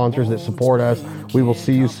and sponsors that support us. We will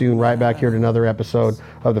see you soon right back here at another episode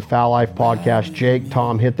of the Fowl Life Podcast. Jake,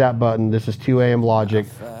 Tom, hit that button. This is 2 a.m. Logic.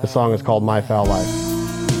 The song is called My Fowl Life.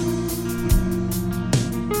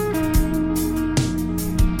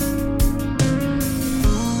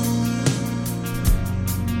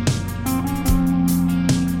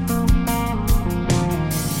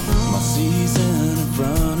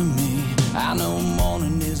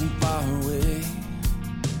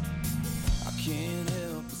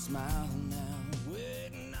 Smile.